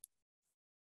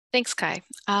 Thanks, Kai.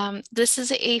 This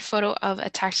is a photo of a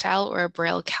tactile or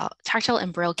a tactile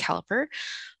and Braille caliper.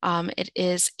 It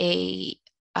is a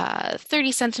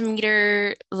 30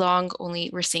 centimeter long, only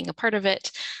we're seeing a part of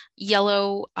it,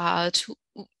 yellow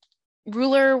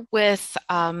ruler with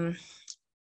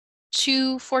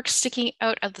 2 forks sticking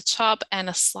out of the top and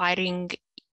a sliding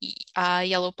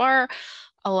yellow bar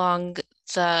along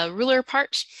the ruler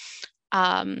part.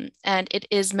 And it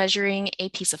is measuring a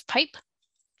piece of pipe.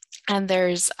 And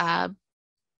there's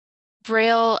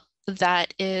Braille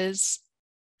that is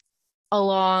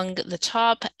along the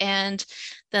top, and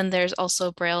then there's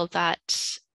also Braille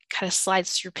that kind of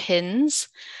slides through pins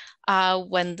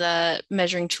when the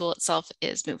measuring tool itself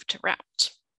is moved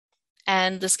around.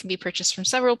 And this can be purchased from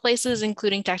several places,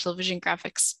 including Tactile Vision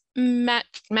Graphics,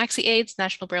 Maxi Aids,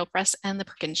 National Braille Press, and the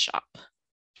Perkins Shop.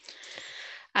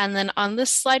 And then on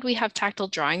this slide, we have tactile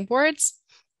drawing boards.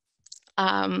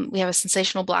 We have a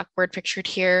sensational blackboard pictured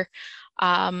here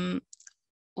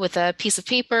with a piece of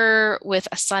paper with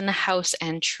a sun, house,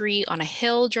 and tree on a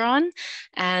hill drawn.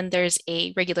 And there's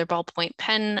a regular ballpoint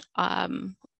pen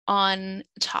on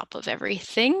top of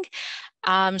everything.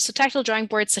 So tactile drawing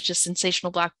boards such as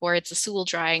sensational blackboards, the Sewell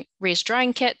raised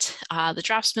drawing kit, the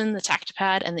Draftsman, the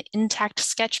Tactipad, and the Intact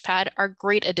Sketchpad are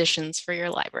great additions for your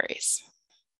libraries.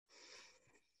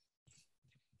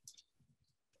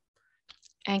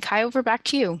 And Kai, over back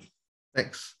to you.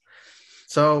 Thanks.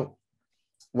 So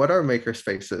what are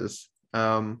makerspaces?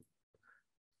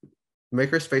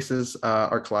 Makerspaces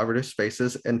are collaborative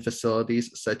spaces in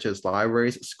facilities such as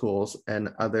libraries, schools, and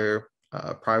other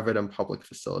private and public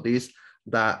facilities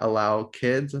that allow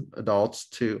kids and adults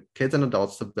to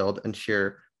build and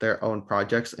share their own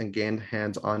projects and gain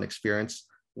hands-on experience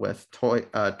with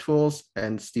tools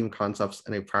and STEAM concepts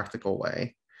in a practical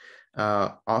way.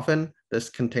 Often, this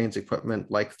contains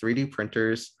equipment like 3D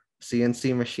printers,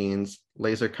 CNC machines,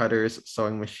 laser cutters,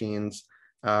 sewing machines,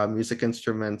 music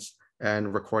instruments,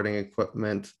 and recording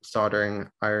equipment, soldering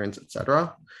irons,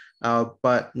 etc.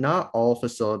 But not all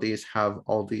facilities have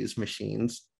all these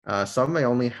machines. Some may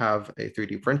only have a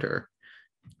 3D printer.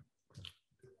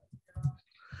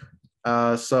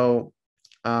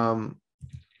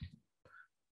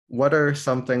 What are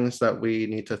some things that we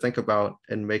need to think about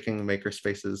in making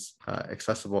makerspaces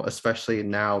accessible, especially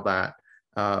now that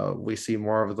we see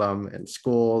more of them in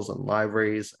schools and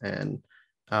libraries and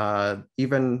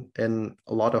even in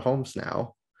a lot of homes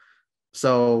now?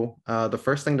 So the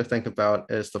first thing to think about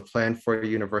is the plan for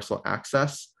universal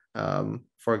access.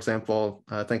 For example,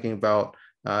 thinking about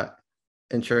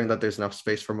ensuring that there's enough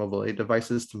space for mobility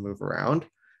devices to move around.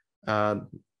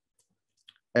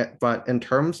 But in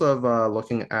terms of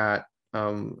looking at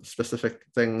specific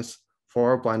things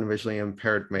for blind and visually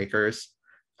impaired makers,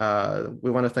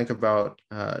 we want to think about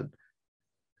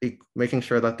making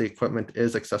sure that the equipment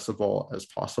is accessible as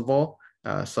possible.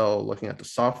 So looking at the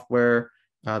software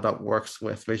that works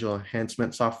with visual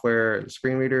enhancement software,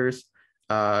 screen readers,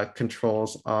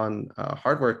 controls on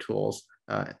hardware tools,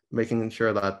 making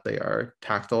sure that they are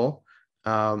tactile,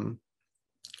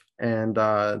 and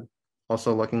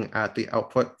also looking at the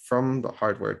output from the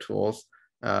hardware tools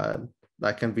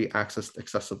that can be accessed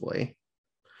accessibly.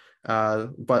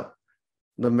 But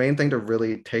the main thing to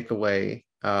really take away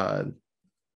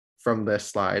from this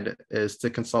slide is to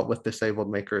consult with disabled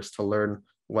makers to learn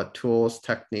what tools,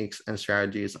 techniques, and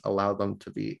strategies allow them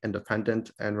to be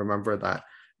independent, and remember that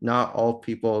not all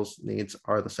people's needs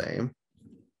are the same.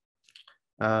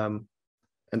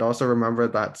 And also remember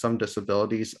that some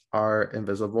disabilities are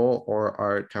invisible or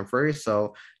are temporary,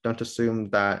 so don't assume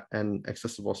that an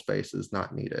accessible space is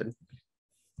not needed.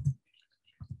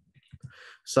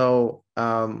 So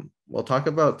we'll talk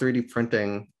about 3D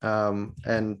printing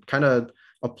and kind of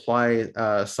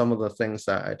apply some of the things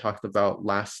that I talked about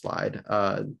last slide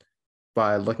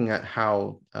by looking at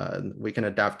how we can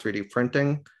adapt 3D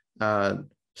printing,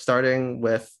 starting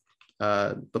with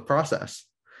the process.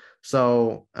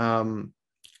 So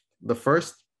the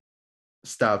first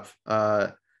step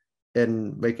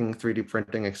in making 3D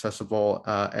printing accessible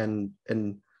and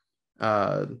in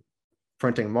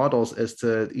printing models is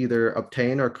to either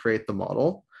obtain or create the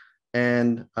model.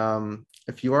 And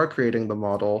if you are creating the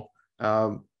model,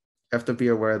 you have to be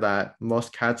aware that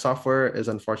most CAD software is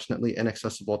unfortunately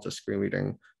inaccessible to screen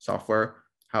reading software.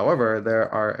 However,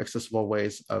 there are accessible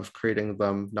ways of creating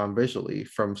them non-visually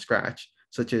from scratch,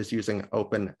 such as using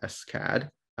OpenSCAD,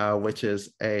 which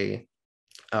is a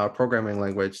programming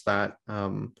language that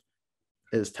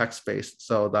is text-based.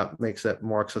 So that makes it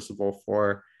more accessible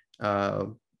for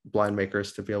blind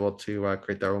makers to be able to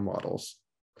create their own models.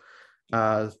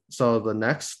 So the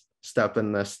next step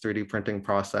in this 3D printing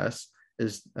process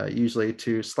is usually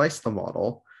to slice the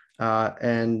model.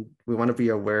 And we want to be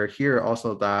aware here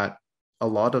also that a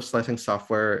lot of slicing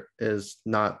software is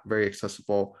not very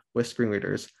accessible with screen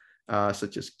readers,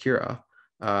 such as Kira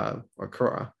or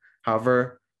Kura.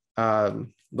 However, the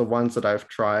ones that I've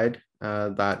tried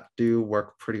that do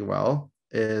work pretty well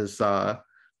is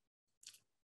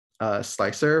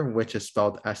Slicer, which is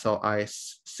spelled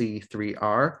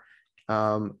SLIC3R,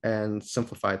 and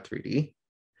Simplified 3D.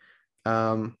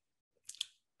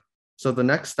 So the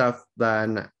next step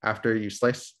then, after you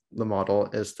slice the model,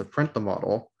 is to print the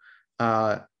model.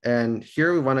 And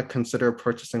here we want to consider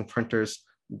purchasing printers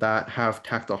that have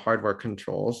tactile hardware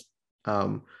controls.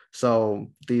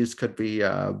 So these could be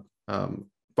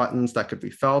buttons that could be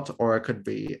felt, or it could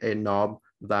be a knob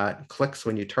that clicks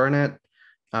when you turn it.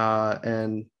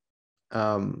 And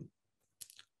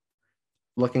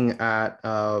looking at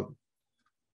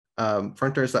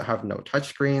printers that have no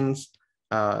touchscreens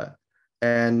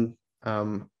and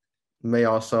may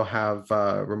also have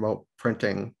remote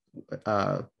printing,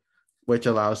 which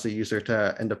allows the user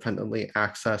to independently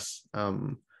access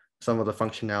some of the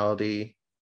functionality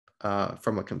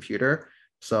from a computer.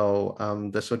 So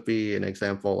this would be an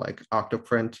example like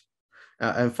Octoprint.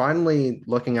 And finally,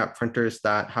 looking at printers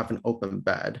that have an open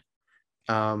bed.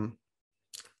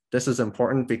 This is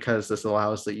important because this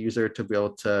allows the user to be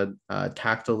able to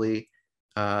tactily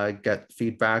get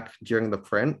feedback during the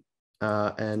print.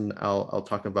 And I'll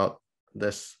talk about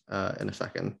this in a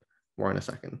second, more in a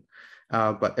second.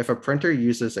 But if a printer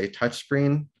uses a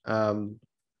touchscreen,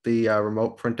 the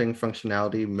remote printing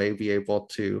functionality may be able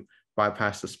to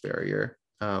bypass this barrier.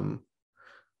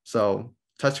 So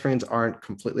touchscreens aren't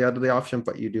completely out of the option,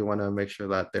 but you do want to make sure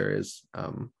that there is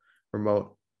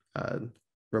remote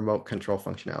control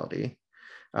functionality.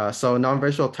 So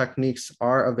non-visual techniques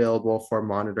are available for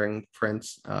monitoring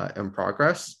prints in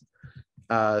progress.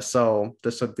 So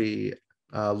this would be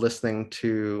listening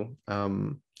to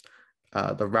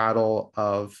the rattle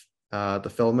of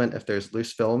the filament if there's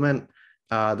loose filament.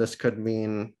 This could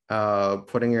mean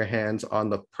putting your hands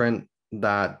on the print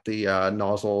that the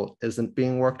nozzle isn't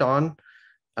being worked on.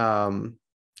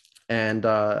 And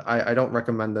I don't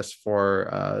recommend this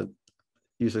for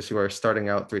users who are starting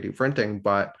out 3D printing,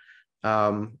 but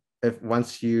if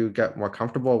once you get more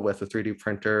comfortable with a 3D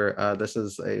printer, this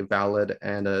is a valid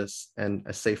and a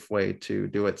safe way to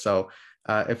do it. So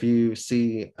if you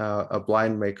see a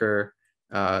blind maker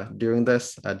doing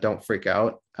this, don't freak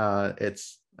out.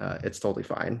 It's totally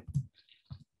fine.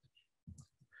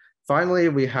 Finally,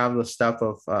 we have the step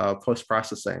of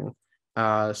post-processing.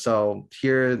 So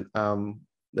here,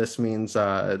 this means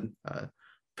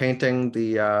painting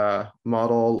the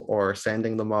model or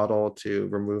sanding the model to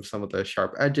remove some of the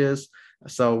sharp edges.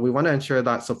 So we want to ensure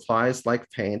that supplies like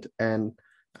paint and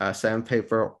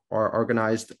sandpaper are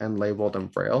organized and labeled in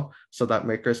Braille so that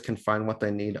makers can find what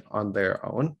they need on their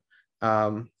own.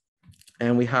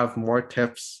 And we have more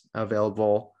tips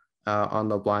available on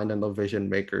the blind and low vision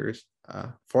makers,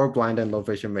 for blind and low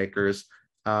vision makers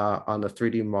on the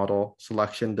 3D model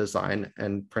selection, design,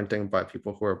 and printing by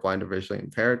people who are blind or visually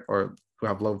impaired or who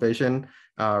have low vision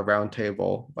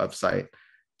roundtable website.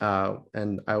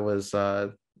 And I was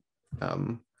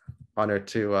honored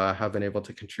to have been able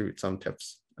to contribute some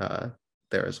tips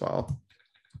there as well.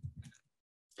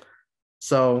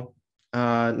 So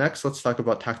next, let's talk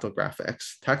about tactile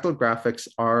graphics. Tactile graphics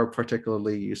are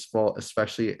particularly useful,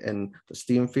 especially in the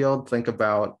STEAM field. Think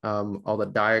about all the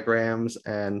diagrams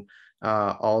and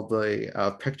all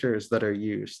the pictures that are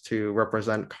used to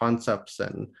represent concepts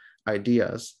and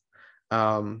ideas.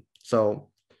 So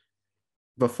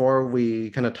before we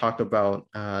kind of talk about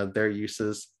their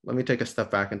uses, let me take a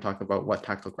step back and talk about what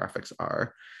tactile graphics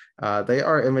are. They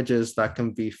are images that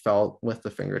can be felt with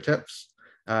the fingertips.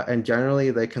 And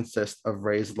generally, they consist of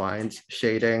raised lines,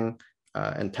 shading,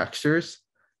 and textures.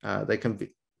 They can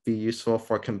be useful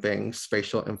for conveying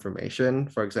spatial information,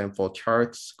 for example,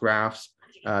 charts, graphs,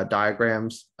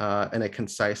 diagrams in a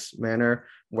concise manner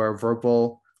where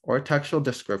verbal or textual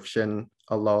description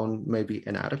alone may be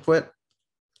inadequate.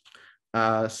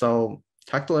 So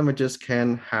tactile images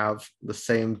can have the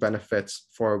same benefits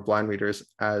for blind readers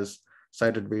as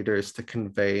sighted readers to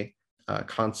convey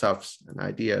concepts and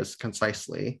ideas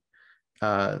concisely.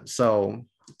 So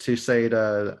to say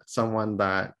to someone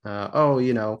that, oh,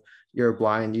 you know, you're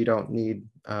blind, you don't need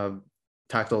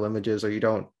tactile images, or you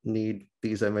don't need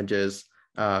these images,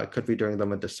 could be doing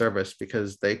them a disservice,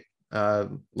 because they,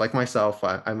 like myself,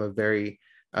 I'm a very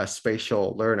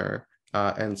spatial learner.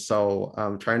 And so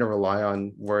trying to rely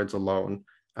on words alone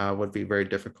would be very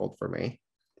difficult for me.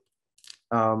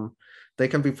 They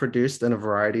can be produced in a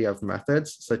variety of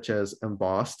methods, such as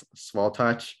embossed, swell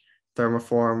touch,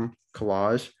 thermoform,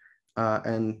 collage,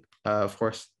 and of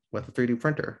course, with a 3D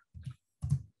printer.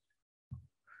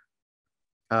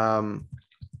 And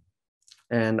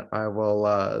I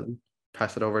will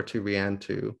pass it over to Rianne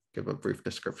to give a brief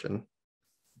description.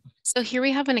 So here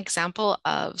we have an example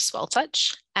of swell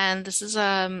touch, and this is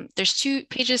there's 2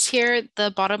 pages here.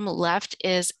 The bottom left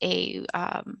is a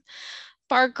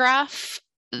bar graph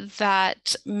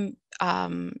that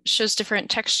shows different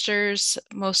textures.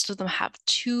 Most of them have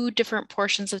 2 different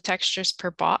portions of textures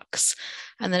per box,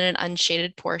 and then an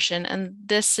unshaded portion. And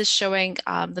this is showing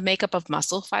the makeup of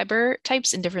muscle fiber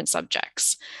types in different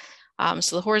subjects.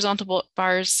 So the horizontal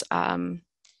bars,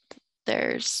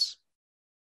 there's,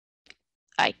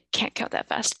 I can't count that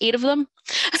fast, 8 of them.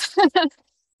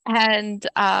 And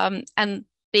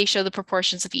they show the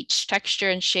proportions of each texture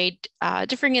and shade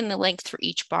differing in the length for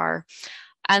each bar.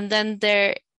 And then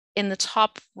there in the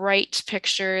top right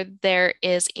picture, there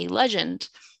is a legend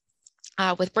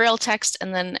with Braille text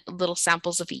and then little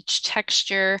samples of each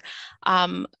texture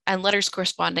and letters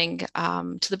corresponding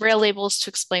to the Braille labels to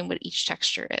explain what each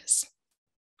texture is.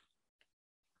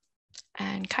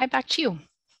 And Kai, back to you.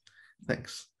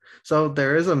 Thanks. So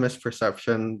there is a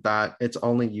misperception that it's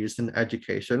only used in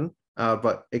education,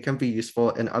 but it can be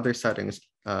useful in other settings,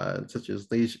 such as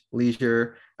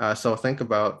leisure. So think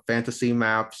about fantasy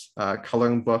maps,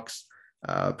 coloring books,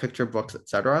 picture books,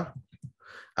 etc.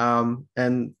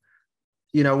 And,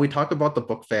 you know, we talk about the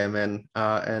book famine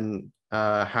and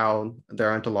how there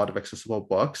aren't a lot of accessible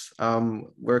books.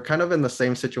 We're kind of in the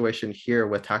same situation here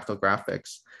with tactile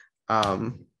graphics.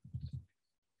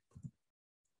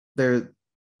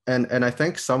 And I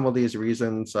think some of these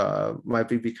reasons might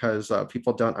be because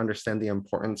people don't understand the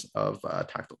importance of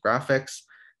tactile graphics.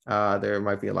 There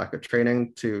might be a lack of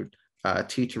training to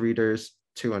teach readers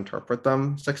to interpret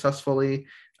them successfully.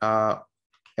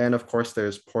 And of course,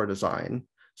 there's poor design.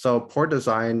 So poor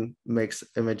design makes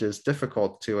images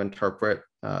difficult to interpret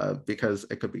because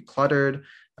it could be cluttered.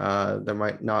 There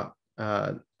might not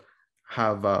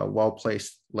have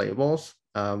well-placed labels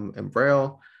in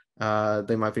Braille.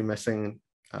 They might be missing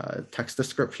text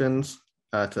descriptions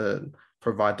to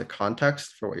provide the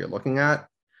context for what you're looking at.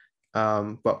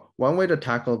 But one way to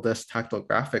tackle this tactile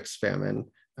graphics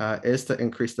famine is to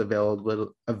increase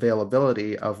the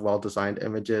availability of well-designed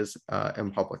images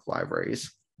in public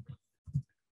libraries.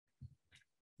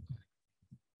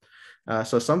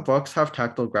 So some books have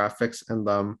tactile graphics in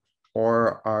them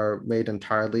or are made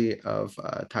entirely of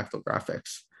tactile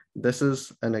graphics. This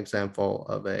is an example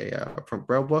of a print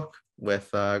Braille book with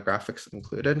graphics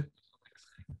included.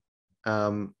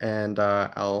 And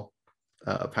I'll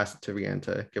pass it to Rianne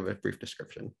to give a brief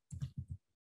description.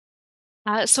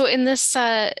 So in this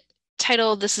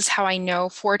title, This Is How I Know,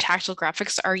 4 tactile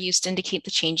graphics are used to indicate the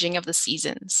changing of the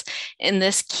seasons. In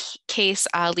this case,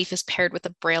 leaf is paired with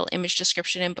a Braille image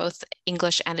description in both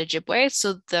English and Ojibwe,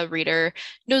 so the reader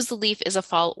knows the leaf is a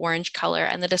fall orange color,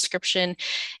 and the description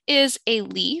is a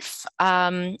leaf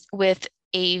with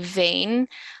a vein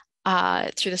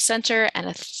through the center and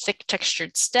a thick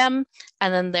textured stem,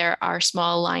 and then there are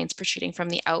small lines protruding from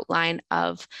the outline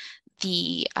of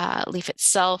the leaf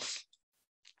itself,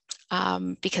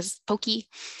 because pokey.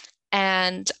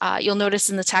 And you'll notice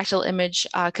in the tactile image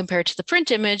compared to the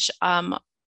print image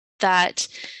that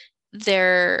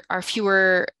there are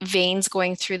fewer veins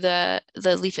going through the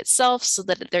leaf itself, so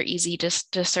that they're easy to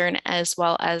discern, as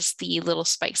well as the little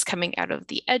spikes coming out of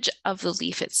the edge of the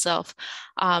leaf itself.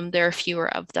 There are fewer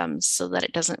of them so that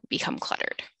it doesn't become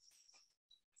cluttered.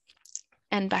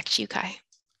 And back to you, Kai.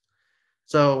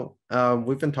 So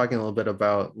we've been talking a little bit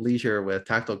about leisure with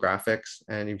tactile graphics,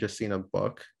 and you've just seen a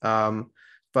book.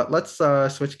 But let's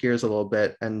switch gears a little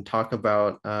bit and talk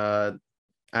about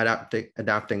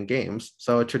adapting games.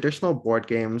 So traditional board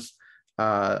games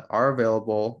are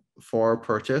available for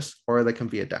purchase, or they can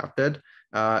be adapted.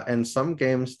 And some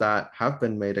games that have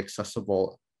been made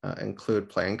accessible include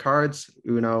playing cards,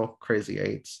 Uno, Crazy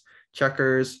Eights,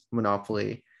 checkers,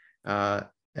 Monopoly,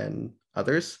 and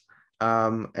others.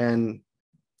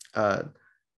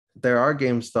 There are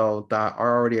games though that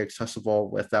are already accessible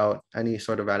without any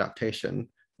sort of adaptation.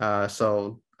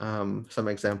 Some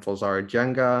examples are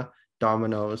Jenga,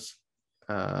 dominoes,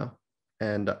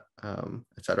 and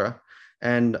etc.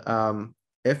 And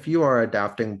if you are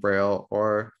adapting Braille,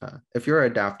 or if you're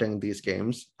adapting these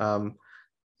games,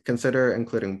 consider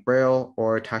including Braille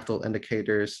or tactile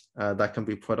indicators that can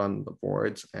be put on the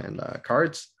boards and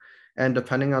cards. And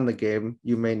depending on the game,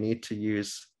 you may need to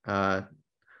use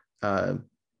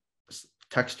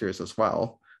textures as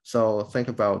well. So think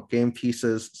about game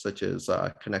pieces such as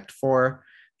Connect 4.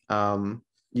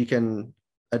 You can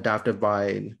adapt it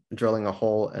by drilling a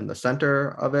hole in the center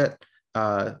of it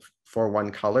for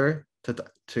one color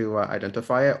to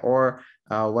identify it. Or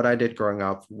what I did growing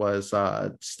up was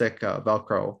stick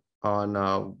Velcro on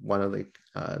one of the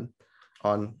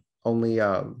on only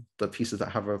the pieces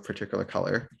that have a particular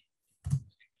color.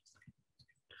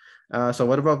 So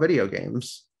what about video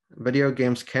games? Video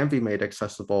games can be made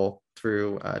accessible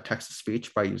through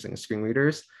text-to-speech by using screen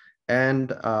readers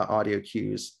and audio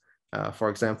cues. For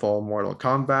example, Mortal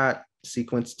Kombat,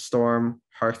 Sequence Storm,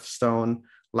 Hearthstone,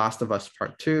 Last of Us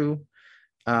Part 2.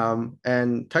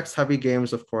 And text-heavy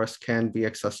games, of course, can be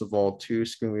accessible to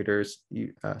screen reader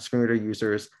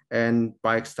users, and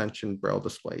by extension, Braille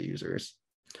display users.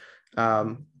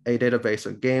 A database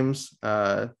of games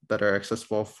that are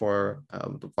accessible for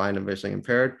the blind and visually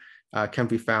impaired can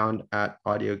be found at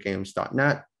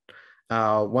audiogames.net.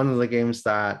 One of the games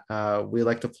that we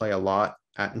like to play a lot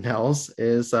at NNELS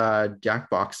is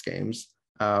Jackbox Games,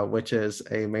 which is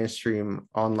a mainstream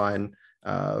online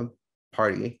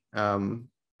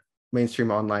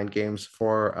mainstream online games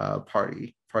for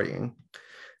partying.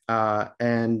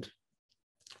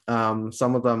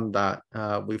 Some of them that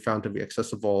we found to be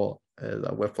accessible is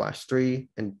Whiplash 3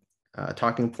 and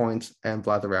Talking Points and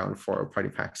Blather Around for Party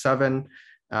Pack 7,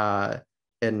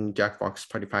 in Jackbox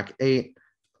Party Pack 8,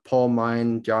 Pole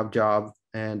Mine, Job,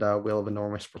 and Wheel of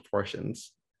Enormous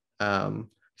Proportions. Some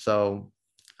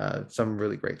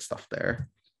really great stuff there.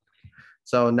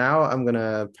 So now I'm going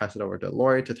to pass it over to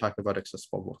Lori to talk about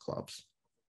accessible book clubs.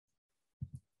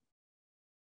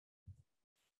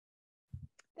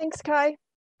 Thanks, Kai.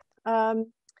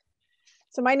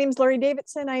 So my name is Lori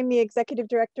Davidson. I'm the Executive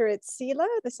Director at CELA,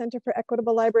 the Center for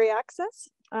Equitable Library Access.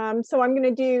 So I'm going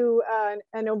to do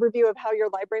an overview of how your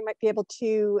library might be able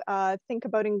to think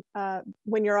about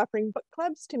when you're offering book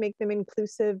clubs to make them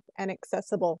inclusive and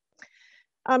accessible.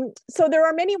 So there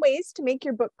are many ways to make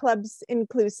your book clubs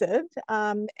inclusive,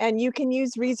 and you can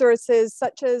use resources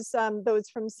such as those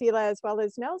from CELA as well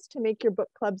as NNELS to make your book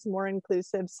clubs more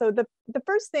inclusive. So the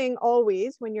first thing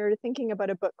always when you're thinking about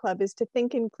a book club is to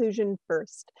think inclusion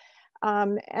first,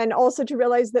 and also to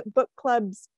realize that book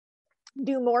clubs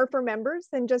do more for members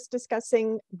than just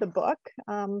discussing the book.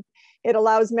 It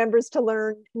allows members to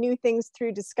learn new things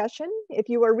through discussion. If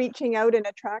you are reaching out and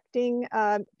attracting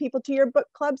people to your book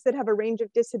clubs that have a range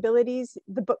of disabilities,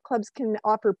 the book clubs can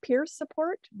offer peer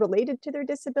support related to their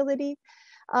disability.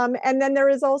 And then there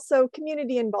is also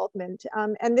community involvement.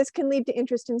 And this can lead to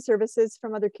interest in services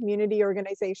from other community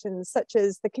organizations, such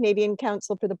as the Canadian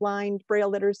Council for the Blind, Braille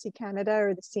Literacy Canada,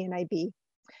 or the CNIB.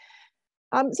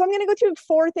 So I'm going to go through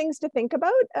 4 things to think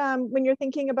about when you're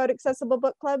thinking about accessible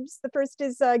book clubs. The first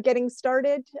is getting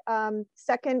started.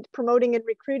 Second, promoting and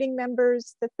recruiting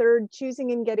members. The third,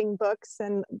 choosing and getting books.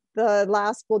 And the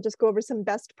last, we'll just go over some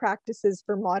best practices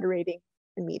for moderating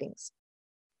the meetings.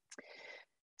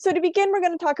 So to begin, we're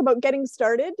going to talk about getting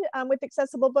started with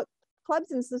accessible book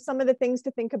clubs, and so some of the things to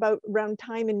think about around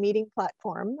time and meeting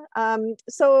platform.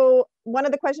 So one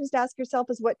of the questions to ask yourself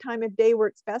is, what time of day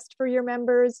works best for your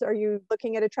members? Are you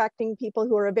looking at attracting people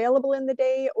who are available in the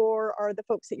day, or are the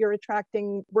folks that you're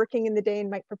attracting working in the day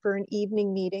and might prefer an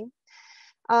evening meeting?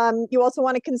 You also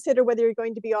want to consider whether you're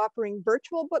going to be offering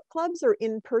virtual book clubs or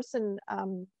in-person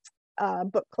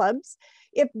book clubs.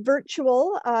 If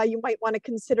virtual, you might want to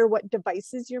consider what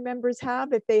devices your members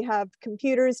have. If they have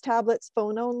computers, tablets,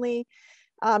 phone only.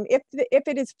 If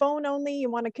it is phone only,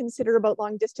 you want to consider about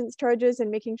long distance charges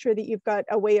and making sure that you've got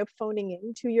a way of phoning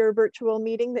into your virtual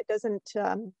meeting that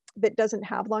doesn't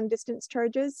have long distance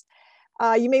charges.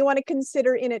 You may want to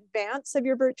consider in advance of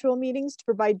your virtual meetings to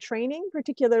provide training,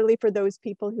 particularly for those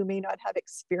people who may not have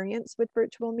experience with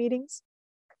virtual meetings.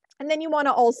 And then you want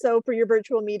to also, for your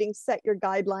virtual meetings, set your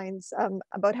guidelines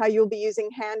about how you'll be using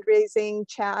hand raising,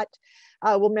 chat.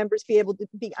 Will members be able to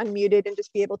be unmuted and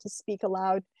just be able to speak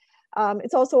aloud?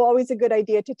 It's also always a good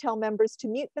idea to tell members to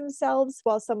mute themselves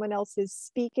while someone else is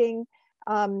speaking.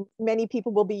 Many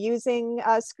people will be using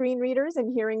screen readers,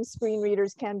 and hearing screen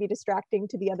readers can be distracting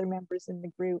to the other members in the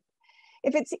group.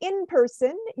 If it's in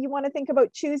person, you want to think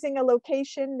about choosing a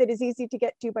location that is easy to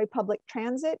get to by public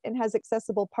transit and has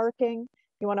accessible parking.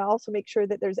 You want to also make sure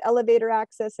that there's elevator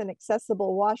access and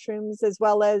accessible washrooms, as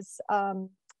well as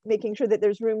making sure that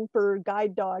there's room for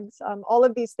guide dogs. All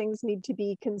of these things need to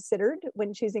be considered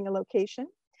when choosing a location.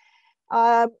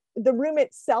 The room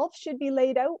itself should be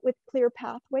laid out with clear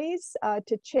pathways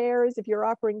to chairs. If you're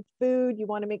offering food, you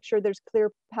want to make sure there's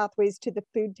clear pathways to the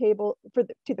food table,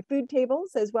 to the food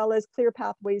tables, as well as clear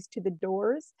pathways to the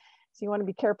doors. So you want to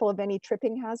be careful of any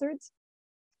tripping hazards.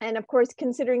 And of course,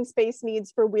 considering space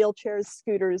needs for wheelchairs,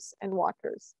 scooters, and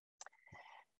walkers.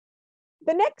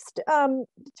 The next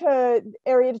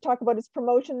area to talk about is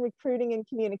promotion, recruiting, and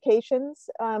communications.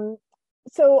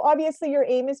 So obviously your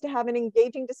aim is to have an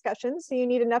engaging discussion. So you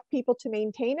need enough people to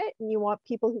maintain it, and you want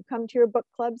people who come to your book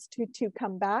clubs to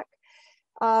come back.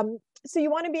 So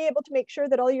you want to be able to make sure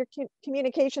that all your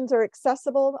communications are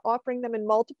accessible, offering them in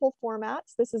multiple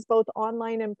formats. This is both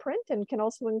online and print, and can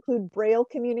also include Braille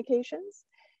communications.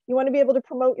 You want to be able to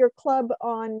promote your club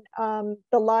on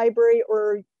the library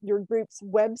or your group's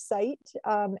website,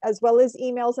 as well as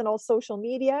emails and all social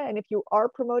media. And if you are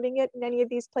promoting it in any of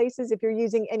these places, if you're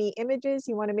using any images,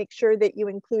 you want to make sure that you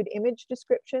include image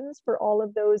descriptions for all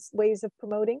of those ways of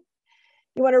promoting.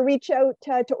 You want to reach out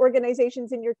to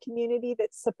organizations in your community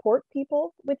that support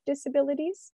people with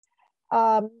disabilities.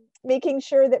 Making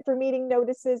sure that for meeting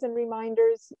notices and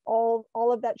reminders, all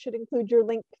of that should include your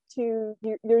link to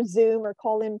your Zoom or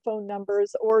call-in phone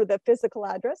numbers, or the physical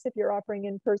address if you're offering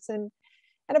in person.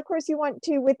 And of course, you want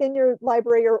to, within your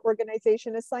library or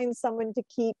organization, assign someone to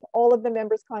keep all of the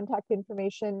members' contact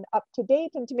information up to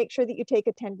date, and to make sure that you take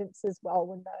attendance as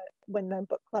well when the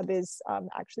book club is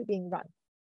actually being run.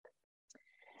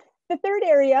 The third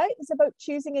area is about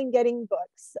choosing and getting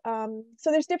books. So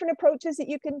there's different approaches that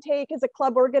you can take. As a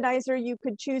club organizer, you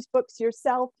could choose books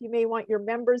yourself. You may want your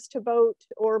members to vote,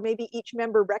 or maybe each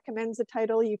member recommends a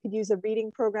title. You could use a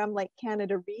reading program like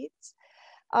Canada Reads.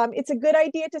 It's a good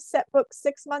idea to set books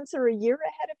 6 months or a year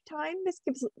ahead of time. This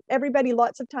gives everybody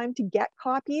lots of time to get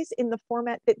copies in the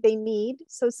format that they need.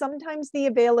 So sometimes the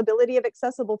availability of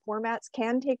accessible formats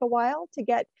can take a while to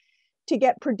get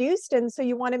produced, and so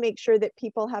you want to make sure that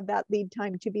people have that lead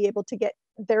time to be able to get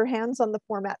their hands on the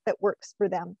format that works for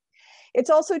them. It's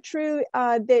also true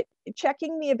that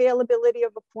checking the availability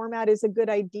of a format is a good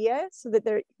idea, so that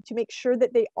to make sure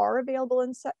that they are available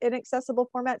in accessible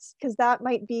formats, because that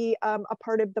might be a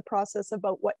part of the process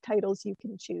about what titles you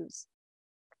can choose.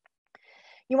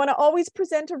 You want to always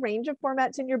present a range of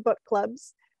formats in your book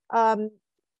clubs.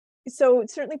 So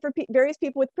certainly for various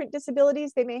people with print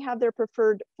disabilities, they may have their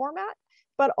preferred format,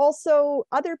 but also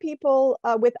other people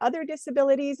with other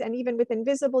disabilities and even with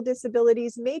invisible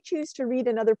disabilities may choose to read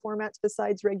in other formats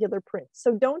besides regular print.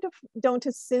 So don't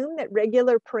assume that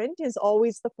regular print is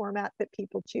always the format that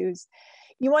people choose.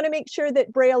 You want to make sure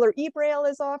that Braille or e-Braille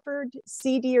is offered,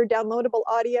 CD or downloadable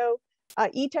audio,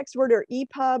 e-text word or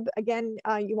EPUB. Again,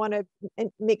 you want to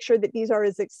make sure that these are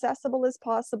as accessible as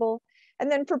possible. And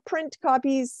then for print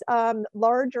copies,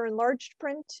 large or enlarged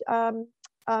print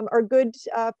are good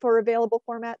for available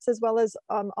formats, as well as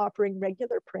offering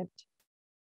regular print.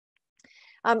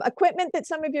 Equipment that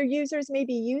some of your users may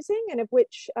be using, and of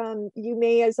which you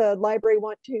may as a library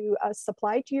want to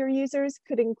supply to your users,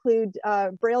 could include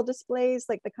Braille displays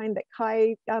like the kind that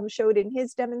Kai showed in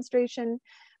his demonstration,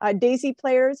 DAISY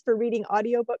players for reading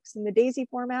audiobooks in the DAISY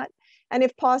format, and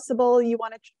if possible, you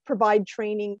want to provide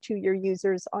training to your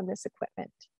users on this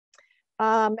equipment.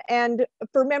 And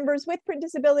for members with print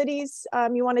disabilities,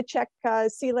 you want to check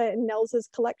CELA and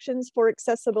NNELS' collections for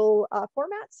accessible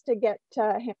formats to get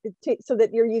so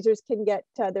that your users can get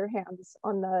their hands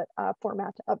on the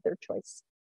format of their choice.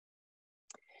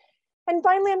 And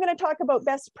finally, I'm going to talk about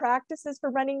best practices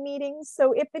for running meetings.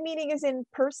 So if the meeting is in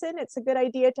person, it's a good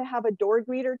idea to have a door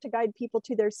greeter to guide people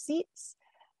to their seats.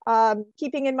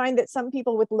 Keeping in mind that some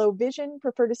people with low vision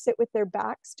prefer to sit with their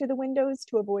backs to the windows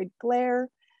to avoid glare.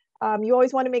 You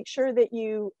always want to make sure that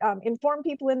you inform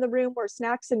people in the room where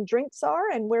snacks and drinks are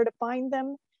and where to find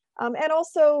them. And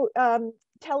also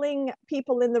telling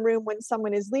people in the room when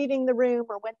someone is leaving the room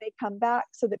or when they come back,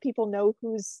 so that people know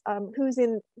who's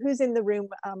in the room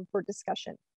for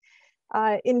discussion.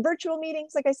 In virtual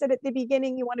meetings, like I said at the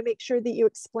beginning, you want to make sure that you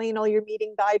explain all your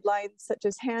meeting guidelines, such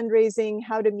as hand raising,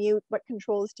 how to mute, what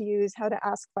controls to use, how to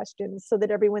ask questions, so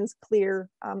that everyone's clear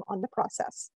on the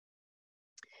process.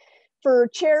 For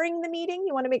chairing the meeting,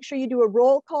 you want to make sure you do a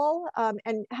roll call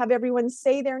and have everyone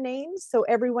say their names so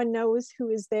everyone knows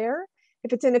who is there.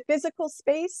 If it's in a physical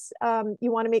space,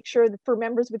 you want to make sure that for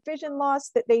members with vision loss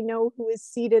that they know who is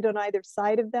seated on either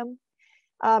side of them.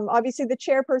 Obviously, the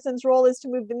chairperson's role is to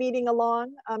move the meeting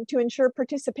along, to ensure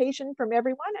participation from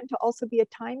everyone, and to also be a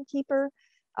timekeeper.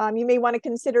 You may want to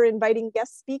consider inviting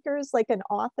guest speakers like an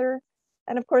author.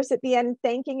 And of course, at the end,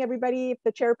 thanking everybody. If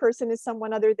the chairperson is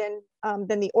someone other than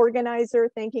the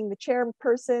organizer, thanking the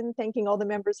chairperson, thanking all the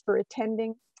members for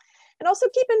attending. And also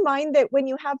keep in mind that when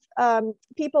you have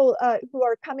people who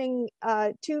are coming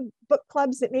to book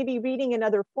clubs that may be reading in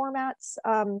other formats,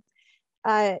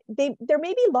 there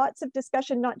may be lots of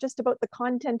discussion, not just about the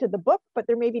content of the book, but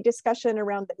there may be discussion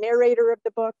around the narrator of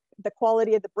the book, the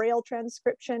quality of the Braille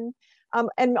transcription,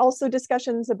 and also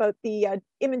discussions about the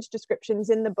image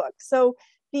descriptions in the book. So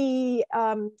the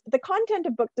content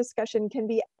of book discussion can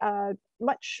be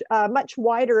much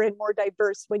wider and more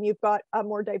diverse when you've got a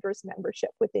more diverse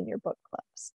membership within your book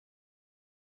clubs.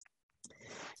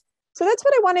 So that's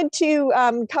what I wanted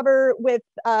to cover with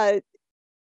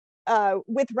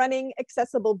running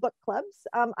accessible book clubs.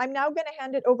 I'm now going to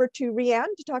hand it over to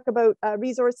Rianne to talk about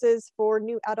resources for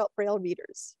new adult Braille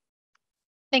readers.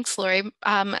 Thanks, Lori.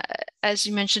 As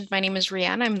you mentioned, my name is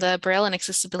Rianne. I'm the Braille and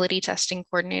Accessibility Testing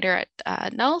Coordinator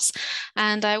at NNELS,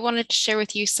 and I wanted to share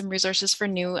with you some resources for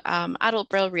new adult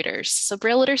Braille readers. So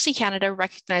Braille Literacy Canada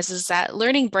recognizes that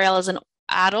learning Braille as an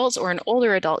adult or an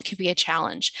older adult can be a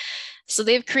challenge. So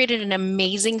they've created an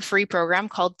amazing free program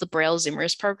called the Braille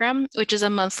Zoomers program, which is a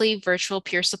monthly virtual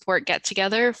peer support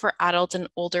get-together for adult and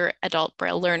older adult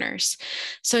Braille learners.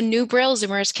 So new Braille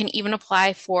Zoomers can even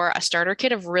apply for a starter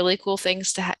kit of really cool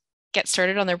things to get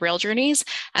started on their Braille journeys.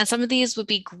 And some of these would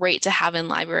be great to have in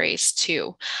libraries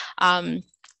too.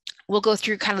 We'll go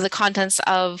through kind of the contents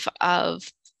of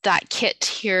that kit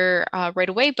here right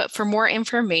away, but for more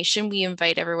information, we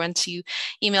invite everyone to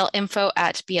email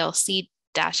info@blc-lbc.ca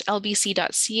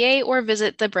or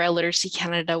visit the Braille Literacy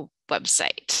Canada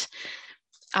website.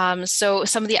 So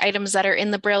some of the items that are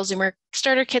in the Braille Zoomer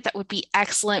starter kit that would be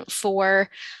excellent for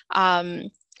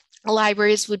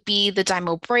libraries would be the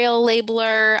Dymo Braille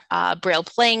labeler, Braille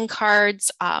playing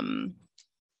cards,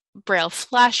 Braille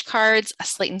flashcards, a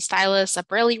slate and stylus, a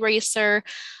Braille eraser,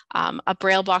 a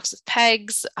Braille box with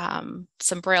pegs, some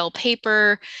Braille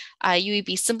paper, a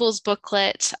UEB symbols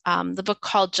booklet, the book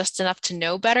called Just Enough to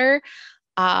Know Better,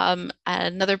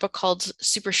 another book called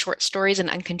Super Short Stories in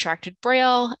Uncontracted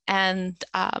Braille, and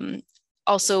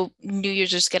also new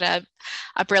users get a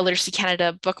Braille Literacy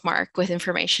Canada bookmark with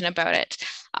information about it.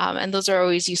 And those are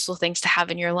always useful things to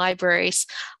have in your libraries.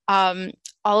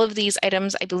 All of these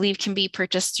items, I believe, can be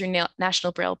purchased through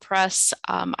National Braille Press.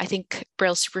 I think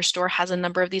Braille Superstore has a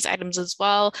number of these items as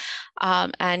well.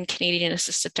 And Canadian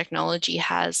Assistive Technology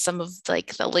has some of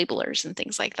like the labelers and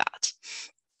things like that.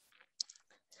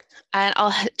 And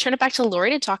I'll turn it back to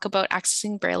Lori to talk about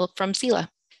accessing Braille from CELA.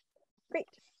 Great.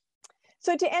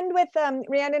 So to end with,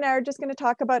 Rianne and I are just going to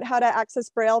talk about how to access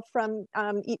Braille from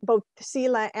both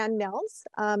CELA and NNELS.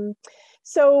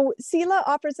 So CELA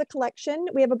offers a collection.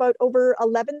 We have about over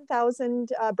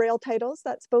 11,000 Braille titles.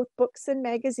 That's both books and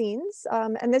magazines.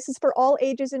 And this is for all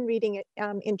ages and reading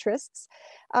interests.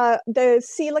 The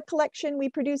CELA collection we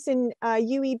produce in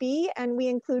UEB, and we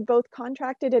include both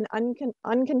contracted and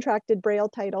uncontracted Braille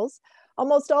titles.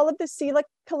 Almost all of the CELA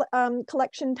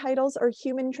collection titles are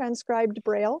human transcribed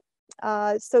Braille.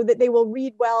 So that they will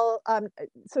read well.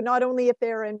 So not only if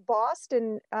they're embossed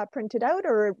and printed out,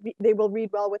 or they will read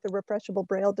well with a refreshable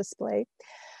Braille display.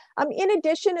 In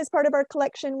addition, as part of our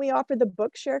collection, we offer the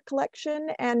Bookshare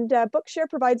collection, and Bookshare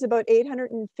provides about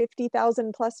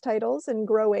 850,000 plus titles and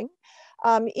growing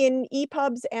in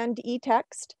EPUBs and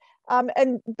eText.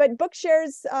 But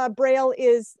Bookshare's Braille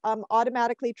is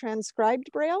automatically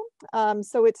transcribed Braille,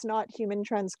 so it's not human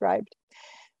transcribed.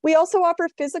 We also offer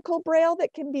physical Braille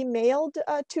that can be mailed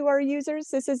to our users.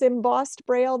 This is embossed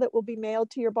Braille that will be mailed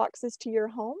to your boxes to your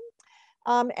home.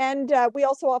 And we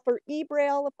also offer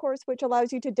eBraille, of course, which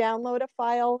allows you to download a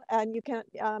file, and you can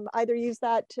either use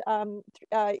that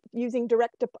using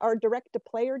our direct to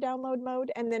player download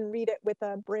mode and then read it with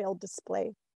a Braille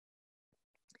display.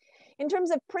 In terms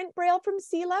of print Braille from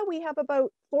CELA, we have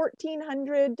about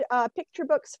 1,400 picture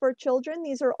books for children.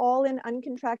 These are all in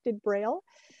uncontracted Braille.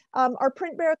 Our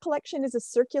print Braille collection is a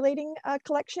circulating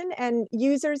collection, and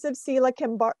users of CELA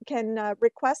can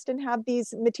request and have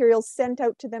these materials sent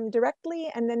out to them directly,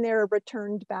 and then they're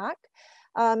returned back.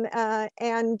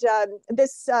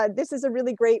 This is a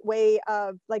really great way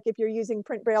of, like, if you're using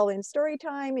print Braille in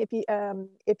Storytime,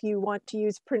 if you want to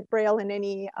use print Braille in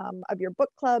any of your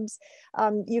book clubs,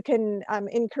 you can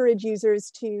encourage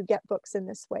users to get books in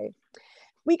this way.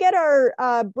 We get our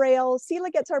Braille,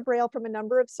 CELA gets our Braille from a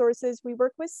number of sources. We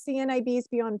work with CNIB's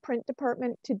Beyond Print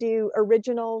department to do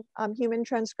original human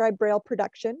transcribed Braille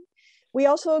production. We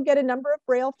also get a number of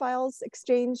Braille files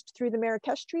exchanged through the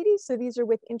Marrakesh Treaty. So these are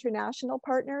with international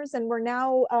partners. And we're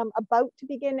now about to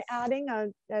begin adding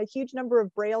a huge number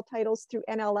of Braille titles through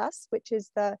NLS, which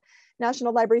is the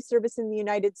National Library Service in the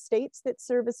United States that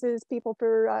services people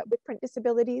with print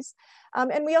disabilities.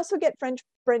 And we also get French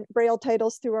Braille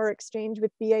titles through our exchange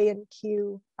with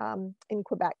BAnQ in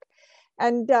Quebec.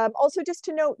 And also just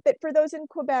to note that for those in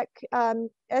Quebec,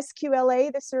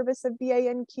 SQLA, the service of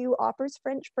BAnQ, offers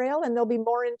French Braille, and there'll be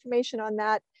more information on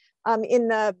that in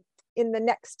the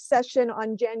next session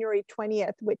on January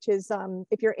 20th, which is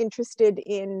if you're interested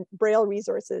in Braille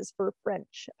resources for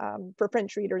French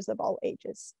readers of all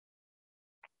ages.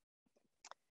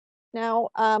 Now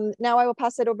I will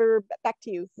pass it over back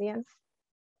to you, Leanne.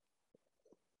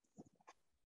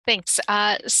 Thanks.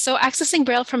 So accessing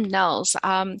Braille from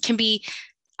NNELS can be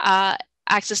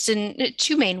accessed in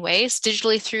two main ways: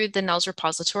 digitally through the NNELS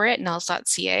repository at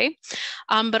nels.ca,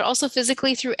 but also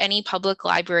physically through any public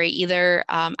library, either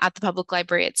at the public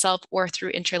library itself or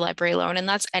through interlibrary loan, and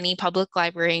that's any public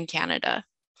library in Canada.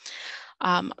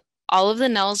 All of the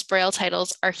NNELS Braille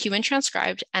titles are human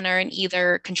transcribed and are in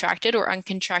either contracted or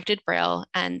uncontracted Braille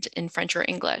and in French or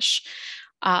English.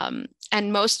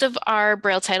 And most of our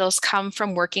Braille titles come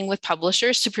from working with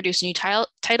publishers to produce new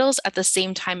titles at the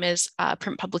same time as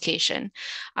print publication.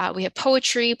 We have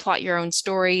poetry, plot your own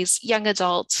stories, young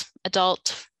adult,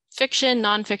 adult fiction,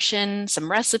 nonfiction,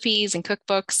 some recipes and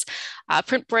cookbooks,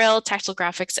 print Braille, tactile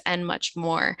graphics, and much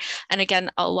more. And again,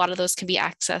 a lot of those can be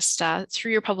accessed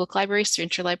through your public libraries, through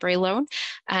interlibrary loan,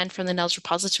 and from the NNELS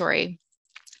repository.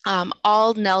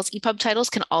 All NNELS EPUB titles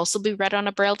can also be read on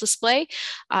a Braille display.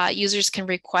 Users can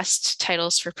request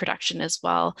titles for production as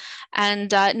well. And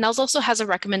NNELS also has a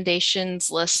recommendations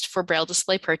list for Braille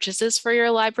display purchases for your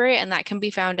library, and that can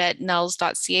be found at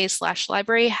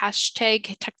nels.ca/library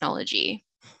 #technology.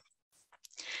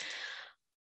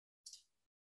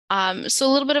 So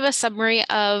a little bit of a summary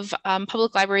of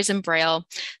public libraries in Braille.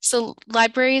 So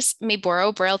libraries may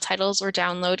borrow Braille titles or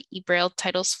download eBraille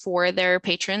titles for their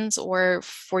patrons or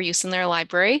for use in their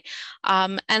library.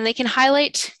 And they can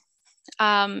highlight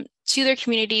to their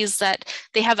communities that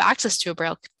they have access to a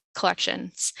Braille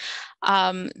collections.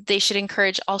 They should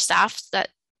encourage all staff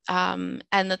that and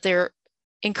that they're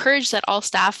encouraged that all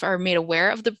staff are made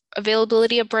aware of the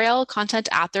availability of Braille content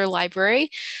at their library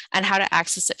and how to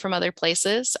access it from other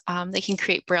places. They can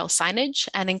create Braille signage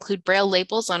and include Braille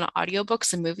labels on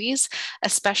audiobooks and movies,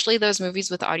 especially those movies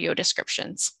with audio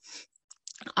descriptions.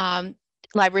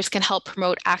 Libraries can help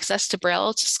promote access to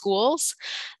Braille to schools.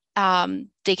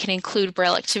 They can include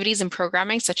Braille activities and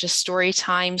programming such as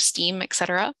storytime, STEAM,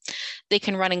 etc. They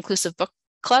can run inclusive book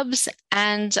clubs,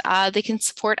 and they can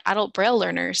support adult Braille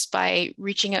learners by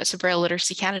reaching out to Braille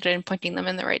Literacy Canada and pointing them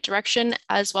in the right direction,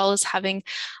 as well as having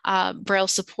Braille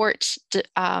support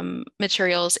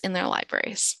materials in their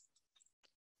libraries.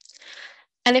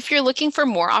 And if you're looking for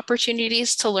more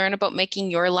opportunities to learn about making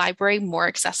your library more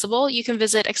accessible, you can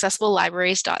visit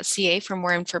accessiblelibraries.ca for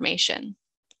more information.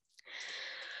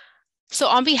 So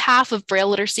on behalf of Braille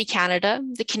Literacy Canada,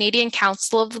 the Canadian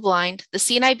Council of the Blind, the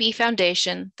CNIB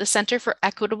Foundation, the Centre for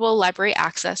Equitable Library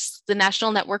Access, the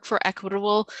National Network for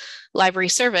Equitable Library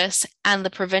Service, and the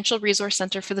Provincial Resource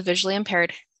Centre for the Visually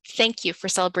Impaired, thank you for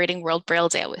celebrating World Braille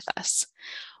Day with us.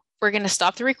 We're going to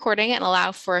stop the recording and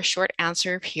allow for a short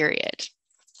answer period.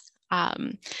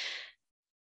 And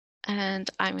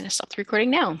I'm going to stop the recording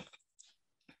now.